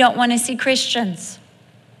 and we don't want to see Christians,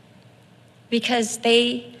 because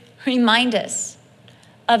they remind us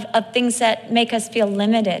of things that make us feel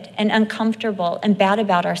limited and uncomfortable and bad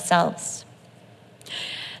about ourselves.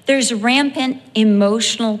 There's rampant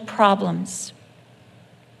emotional problems,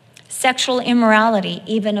 sexual immorality,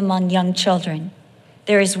 even among young children.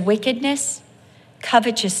 There is wickedness,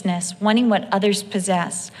 covetousness, wanting what others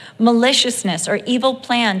possess, maliciousness or evil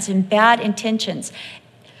plans and bad intentions.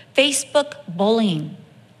 Facebook bullying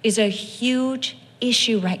is a huge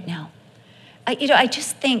issue right now. I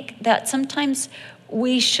just think that sometimes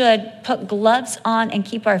we should put gloves on and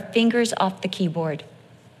keep our fingers off the keyboard.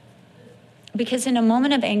 Because in a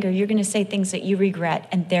moment of anger, you're going to say things that you regret,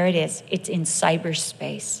 and there it is. It's in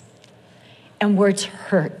cyberspace. And words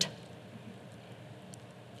hurt.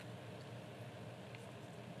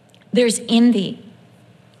 There's envy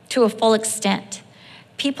to a full extent.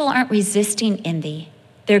 People aren't resisting envy.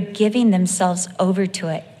 They're giving themselves over to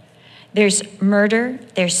it. There's murder,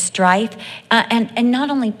 there's strife, and not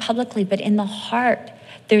only publicly, but in the heart.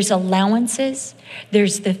 There's allowances,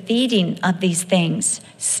 there's the feeding of these things,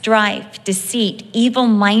 strife, deceit,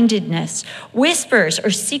 evil-mindedness, whisperers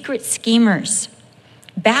or secret schemers,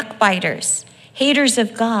 backbiters, haters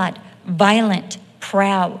of God, violent,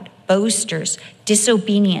 proud, boasters,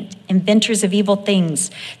 disobedient, inventors of evil things.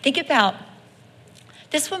 Think about,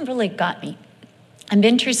 this one really got me,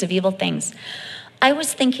 inventors of evil things. I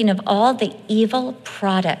was thinking of all the evil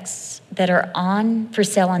products that are for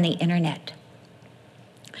sale on the internet,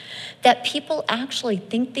 that people actually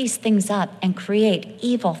think these things up and create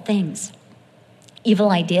evil things, evil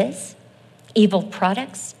ideas, evil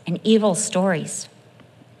products, and evil stories.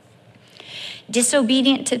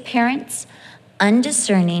 Disobedient to parents,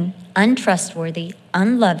 undiscerning, untrustworthy,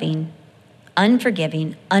 unloving,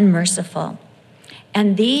 unforgiving, unmerciful.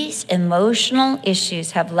 And these emotional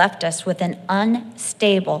issues have left us with an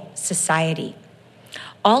unstable society.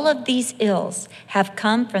 All of these ills have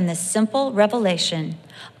come from the simple revelation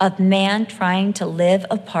of man trying to live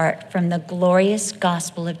apart from the glorious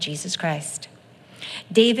gospel of Jesus Christ.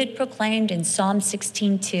 David proclaimed in Psalm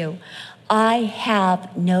 16:2, I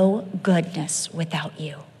have no goodness without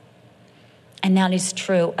you. And that is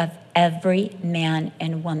true of every man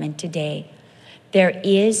and woman today. There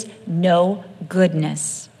is no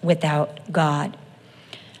goodness without God.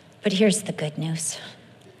 But here's the good news.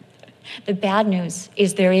 The bad news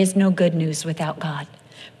is there is no good news without God.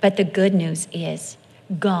 But the good news is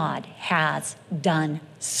God has done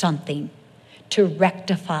something to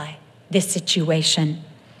rectify this situation.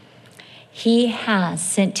 He has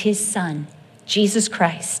sent his Son, Jesus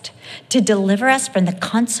Christ, to deliver us from the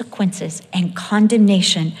consequences and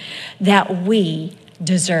condemnation that we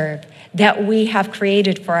deserve, that we have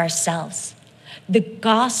created for ourselves. The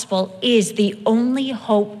gospel is the only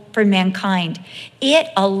hope for mankind. It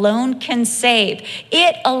alone can save.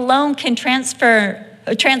 It alone can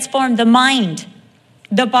transform the mind,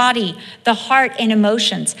 the body, the heart, and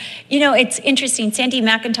emotions. You know, it's interesting. Sandy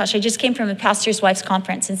McIntosh, I just came from a pastor's wife's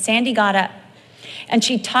conference, and Sandy got up and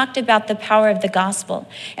she talked about the power of the gospel.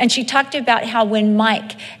 And she talked about how when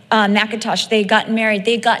Mike McIntosh, they had gotten married,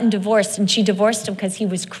 they had gotten divorced, and she divorced him because he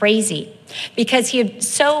was crazy, because he had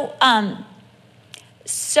so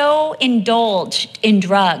indulged in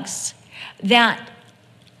drugs that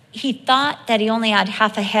he thought that he only had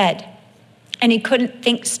half a head and he couldn't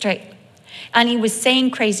think straight. And he was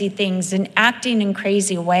saying crazy things and acting in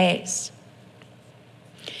crazy ways.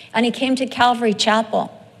 And he came to Calvary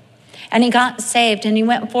Chapel and he got saved and he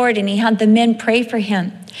went forward and he had the men pray for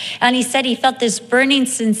him. And he said he felt this burning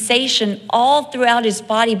sensation all throughout his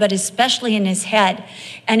body, but especially in his head.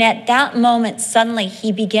 And at that moment, suddenly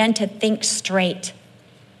he began to think straight.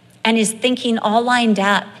 And his thinking all lined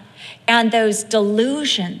up. And those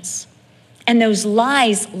delusions and those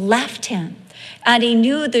lies left him. And he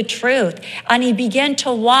knew the truth. And he began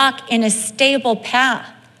to walk in a stable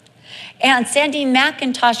path. And Sandy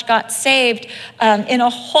McIntosh got saved in a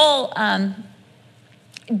whole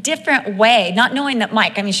different way, not knowing that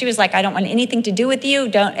Mike, I mean, she was like, I don't want anything to do with you.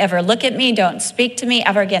 Don't ever look at me. Don't speak to me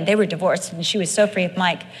ever again. They were divorced, and she was so free of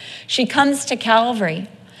Mike. She comes to Calvary,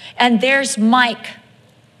 and there's Mike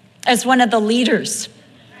as one of the leaders,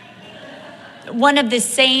 one of the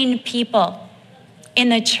sane people in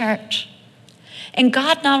the church. And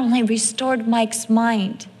God not only restored Mike's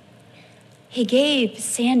mind, he gave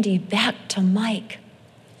Sandy back to Mike.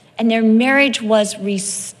 And their marriage was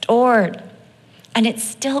restored. And it's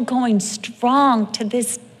still going strong to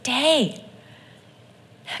this day.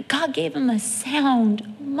 God gave him a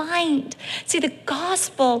sound mind. See, the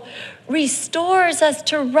gospel restores us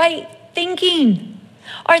to right thinking.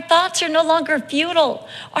 Our thoughts are no longer futile.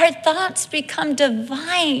 Our thoughts become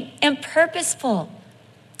divine and purposeful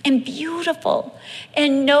and beautiful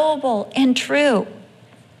and noble and true.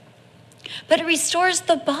 But it restores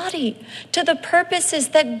the body to the purposes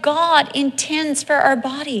that God intends for our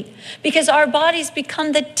body, because our bodies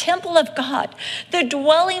become the temple of God, the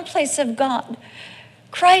dwelling place of God.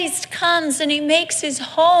 Christ comes and he makes his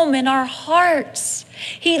home in our hearts.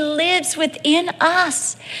 He lives within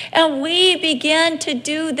us, and we begin to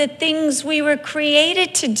do the things we were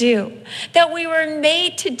created to do, that we were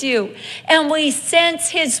made to do, and we sense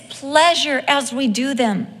his pleasure as we do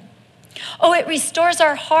them. Oh, it restores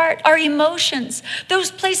our heart, our emotions,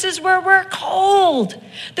 those places where we're cold,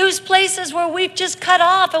 those places where we've just cut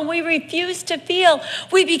off and we refuse to feel.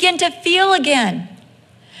 We begin to feel again.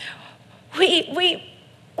 We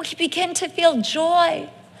begin to feel joy.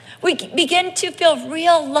 We begin to feel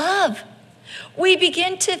real love. We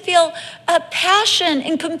begin to feel a passion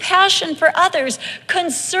and compassion for others,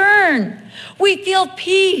 concern. We feel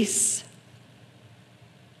peace.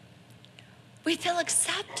 We feel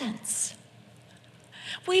acceptance.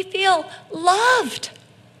 We feel loved.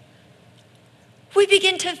 We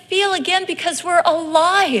begin to feel again because we're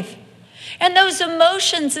alive. And those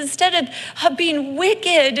emotions, instead of being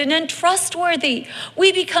wicked and untrustworthy,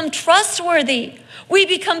 we become trustworthy. We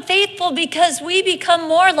become faithful because we become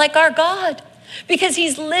more like our God, because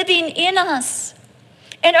he's living in us.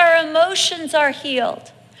 And our emotions are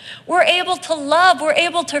healed. We're able to love, we're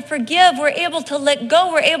able to forgive, we're able to let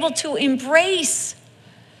go, we're able to embrace.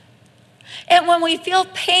 And when we feel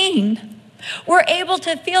pain, we're able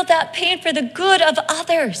to feel that pain for the good of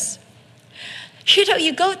others. You know,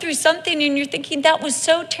 you go through something and you're thinking, that was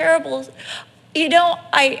so terrible. You know,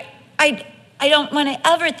 I don't want to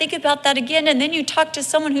ever think about that again. And then you talk to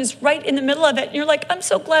someone who's right in the middle of it, and you're like, I'm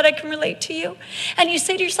so glad I can relate to you. And you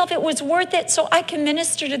say to yourself, it was worth it so I can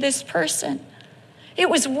minister to this person. It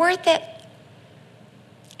was worth it.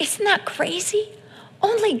 Isn't that crazy?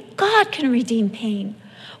 Only God can redeem pain.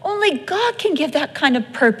 Only God can give that kind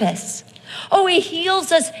of purpose. Oh, he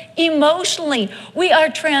heals us emotionally. We are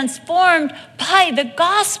transformed by the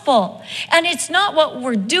gospel. And it's not what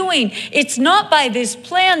we're doing. It's not by this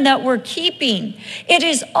plan that we're keeping. It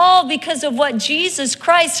is all because of what Jesus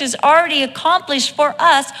Christ has already accomplished for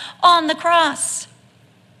us on the cross.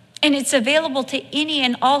 And it's available to any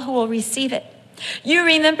and all who will receive it. You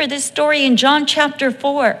remember this story in John chapter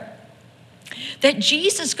 4, that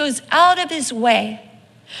Jesus goes out of his way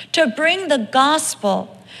to bring the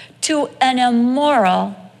gospel to an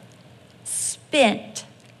immoral, spent,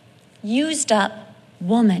 used up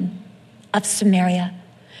woman of Samaria,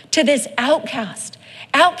 to this outcast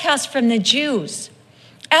from the Jews,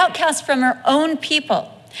 outcast from her own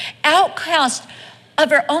people, outcast of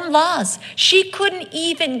her own laws. She couldn't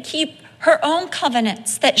even keep her own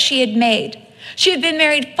covenants that she had made. She had been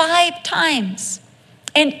married 5 times,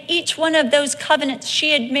 and each one of those covenants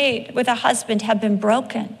she had made with a husband had been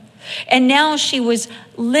broken. And now she was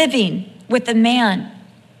living with a man.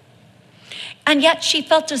 And yet she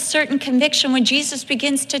felt a certain conviction when Jesus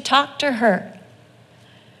begins to talk to her.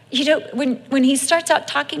 You know, when he starts out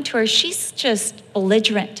talking to her, she's just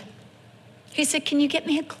belligerent. He said, "Can you get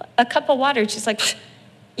me a cup of water?" She's like,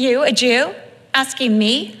 "You, a Jew, asking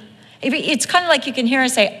me?" It's kind of like you can hear her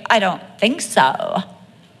say, "I don't think so."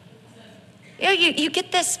 You know, you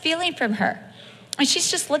get this feeling from her. And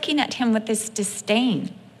she's just looking at him with this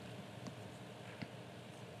disdain.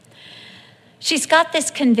 She's got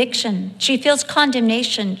this conviction. She feels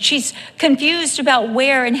condemnation. She's confused about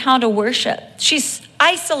where and how to worship. She's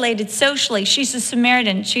isolated socially. She's a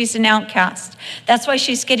Samaritan. She's an outcast. That's why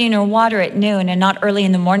she's getting her water at noon and not early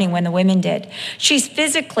in the morning when the women did. She's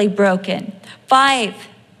physically broken. 5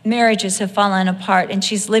 marriages have fallen apart, and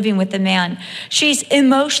she's living with a man. She's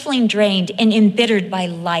emotionally drained and embittered by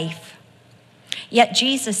life. Yet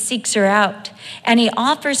Jesus seeks her out, and he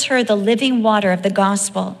offers her the living water of the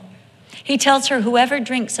gospel. He tells her, "Whoever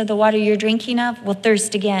drinks of the water you're drinking of will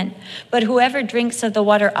thirst again. But whoever drinks of the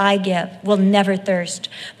water I give will never thirst.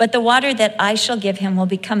 But the water that I shall give him will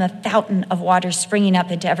become a fountain of water springing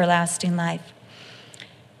up into everlasting life."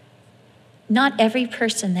 Not every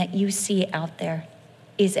person that you see out there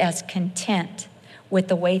is as content with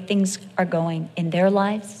the way things are going in their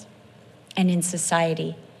lives and in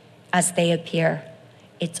society as they appear.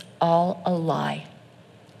 It's all a lie.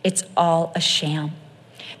 It's all a sham.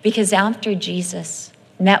 Because after Jesus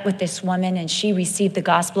met with this woman and she received the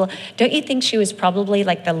gospel, don't you think she was probably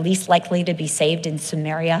like the least likely to be saved in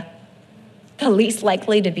Samaria? The least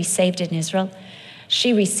likely to be saved in Israel?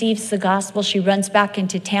 She receives the gospel. She runs back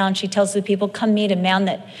into town. She tells the people, "Come meet a man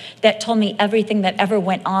that told me everything that ever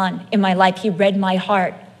went on in my life. He read my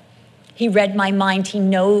heart. He read my mind. He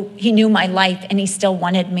knew my life, and he still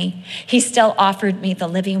wanted me. He still offered me the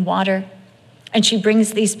living water." And she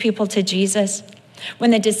brings these people to Jesus.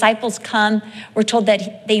 When the disciples come, we're told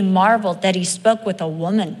that they marveled that he spoke with a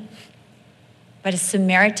woman, but a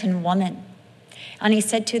Samaritan woman. And he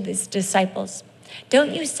said to his disciples,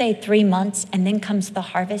 "Don't you say 3 months and then comes the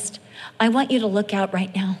harvest? I want you to look out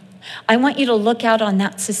right now. I want you to look out on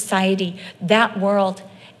that society, that world,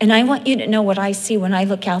 and I want you to know what I see when I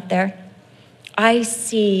look out there. I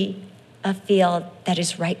see a field that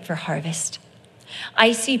is ripe for harvest.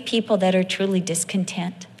 I see people that are truly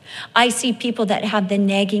discontent. I see people that have the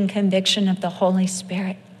nagging conviction of the Holy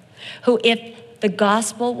Spirit, who, if the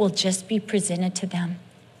gospel will just be presented to them,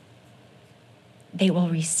 they will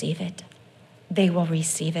receive it. They will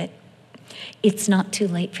receive it. It's not too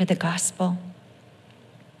late for the gospel.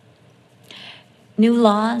 New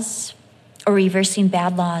laws or reversing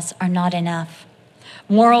bad laws are not enough.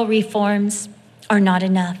 Moral reforms are not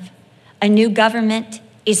enough. A new government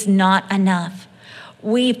is not enough.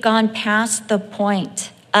 We've gone past the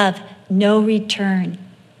point of no return.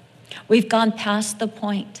 We've gone past the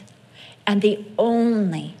point, and the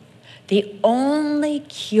only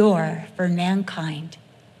cure for mankind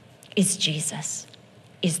is Jesus,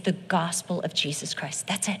 is the gospel of Jesus Christ.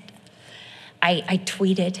 That's it. I've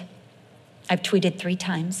tweeted 3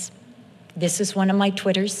 times. This is one of my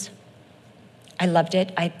Twitters. I loved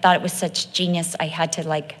it. I thought it was such genius. I had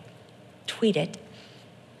to tweet it.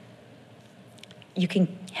 You can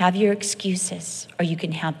have your excuses or you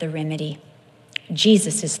can have the remedy.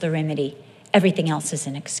 Jesus is the remedy. Everything else is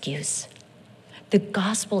an excuse. The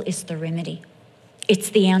gospel is the remedy. It's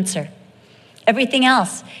the answer. Everything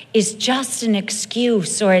else is just an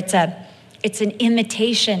excuse, or it's an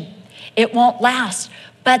imitation. It won't last.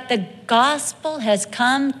 But the gospel has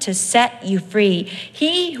come to set you free.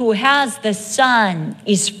 He who has the Son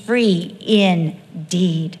is free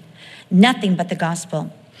indeed. Nothing but the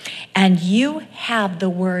gospel. And you have the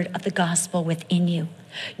word of the gospel within you.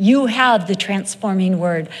 You have the transforming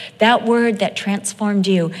word. That word that transformed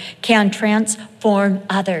you can transform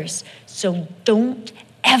others. So don't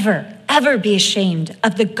ever be ashamed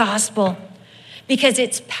of the gospel, because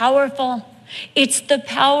it's powerful. It's the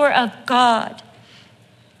power of God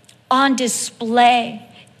on display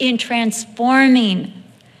in transforming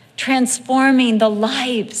the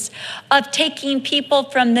lives, of taking people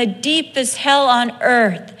from the deepest hell on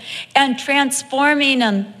earth and transforming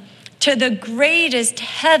them to the greatest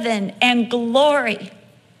heaven and glory.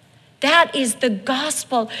 That is the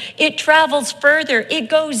gospel. It travels further. It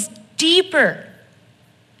goes deeper.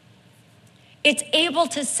 It's able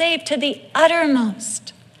to save to the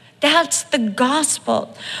uttermost. That's the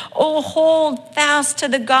gospel. Oh, hold fast to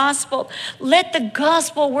the gospel. Let the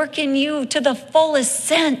gospel work in you to the fullest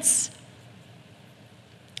sense.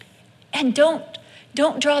 And don't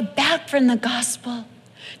draw back from the gospel.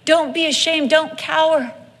 Don't be ashamed. Don't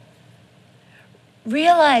cower.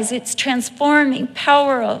 Realize its transforming,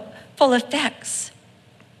 powerful effects.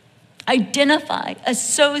 Identify,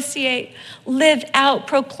 associate, live out,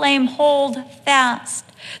 proclaim, hold fast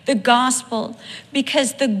the gospel,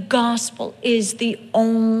 because the gospel is the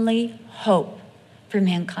only hope for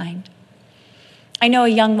mankind. I know a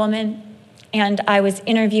young woman, and I was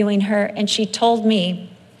interviewing her, and she told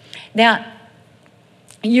me that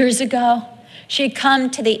years ago, she'd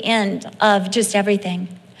come to the end of just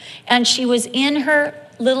everything. And she was in her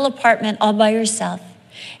little apartment all by herself.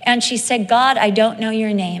 And she said, God, I don't know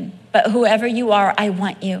your name, but whoever you are, I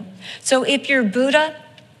want you. So if you're Buddha,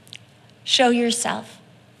 show yourself.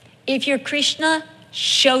 If you're Krishna,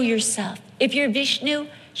 show yourself. If you're Vishnu,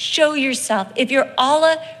 show yourself. If you're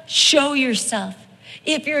Allah, show yourself.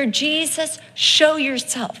 If you're Jesus, show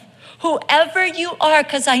yourself. Whoever you are,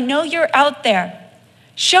 because I know you're out there,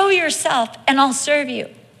 show yourself and I'll serve you.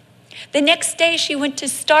 The next day she went to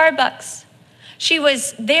Starbucks. She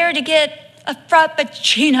was there to get a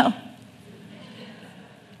frappuccino.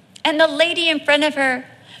 And the lady in front of her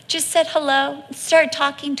just said hello, started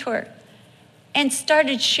talking to her, and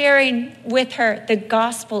started sharing with her the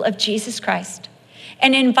gospel of Jesus Christ,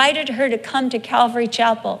 and invited her to come to Calvary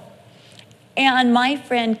Chapel. And my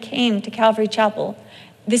friend came to Calvary Chapel.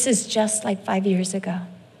 This is just like 5 years ago.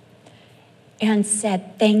 And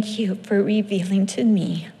said, thank you for revealing to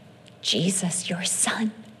me Jesus, your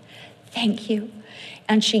son. Thank you.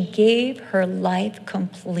 And she gave her life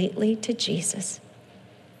completely to Jesus.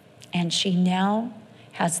 And she now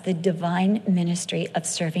has the divine ministry of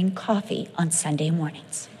serving coffee on Sunday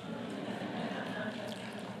mornings.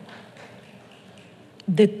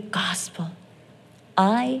 The gospel.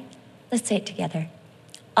 Let's say it together.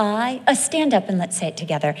 Stand up and let's say it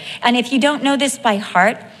together. And if you don't know this by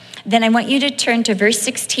heart, then I want you to turn to verse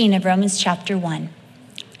 16 of Romans chapter 1.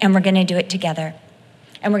 And we're going to do it together.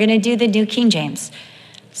 And we're going to do the New King James.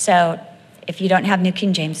 So if you don't have New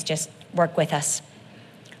King James, just work with us.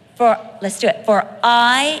 Let's do it. For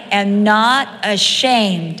I am not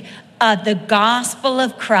ashamed of the gospel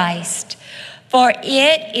of Christ, for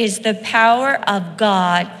it is the power of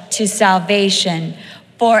God to salvation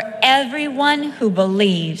for everyone who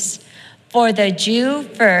believes, for the Jew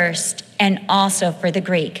first and also for the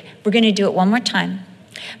Greek. We're going to do it one more time.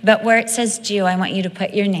 But where it says Jew, I want you to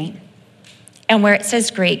put your name. And where it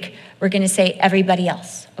says Greek, we're going to say everybody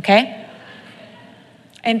else, okay?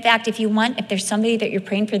 In fact, if there's somebody that you're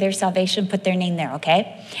praying for their salvation, put their name there,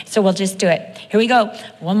 okay? So we'll just do it. Here we go.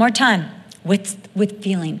 One more time with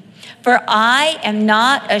feeling. For I am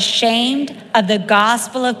not ashamed of the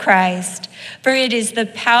gospel of Christ, for it is the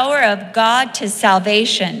power of God to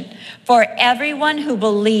salvation for everyone who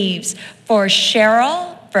believes, for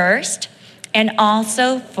Cheryl first, and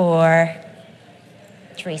also for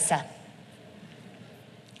Teresa.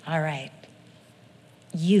 All right.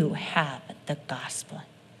 You have the gospel.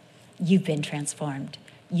 You've been transformed.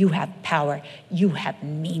 You have power. You have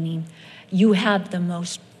meaning. You have the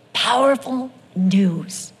most powerful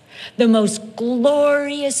news, the most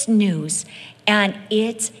glorious news, and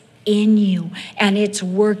it's in you, and it's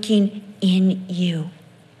working in you.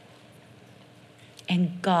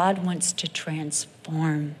 And God wants to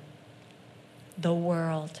transform the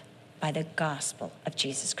world by the gospel of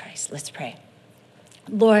Jesus Christ. Let's pray.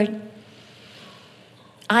 Lord,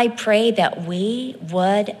 I pray that we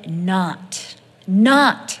would not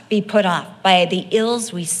be put off by the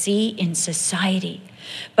ills we see in society,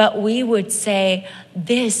 but we would say,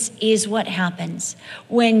 this is what happens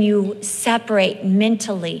when you separate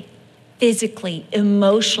mentally, physically,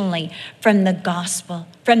 emotionally from the gospel,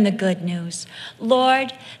 from the good news.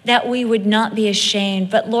 Lord, that we would not be ashamed,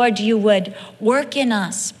 but Lord, you would work in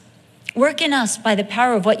us by the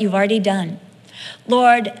power of what you've already done.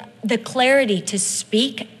 Lord, the clarity to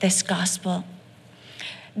speak this gospel,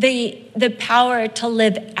 the power to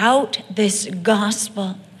live out this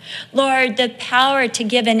gospel. Lord, the power to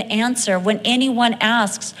give an answer when anyone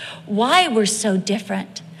asks why we're so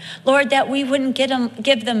different. Lord, that we wouldn't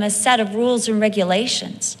give them a set of rules and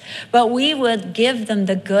regulations, but we would give them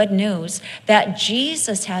the good news that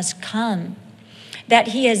Jesus has come, that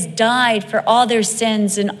he has died for all their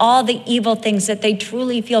sins and all the evil things that they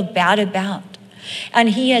truly feel bad about. And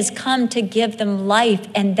he has come to give them life,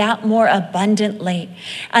 and that more abundantly,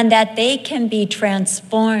 and that they can be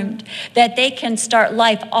transformed, that they can start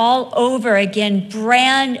life all over again,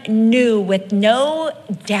 brand new, with no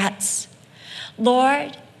debts.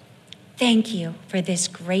 Lord, thank you for this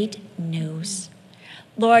great news.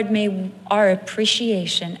 Lord, may our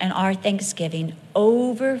appreciation and our thanksgiving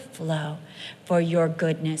overflow for your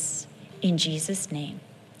goodness. In Jesus' name,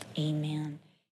 amen.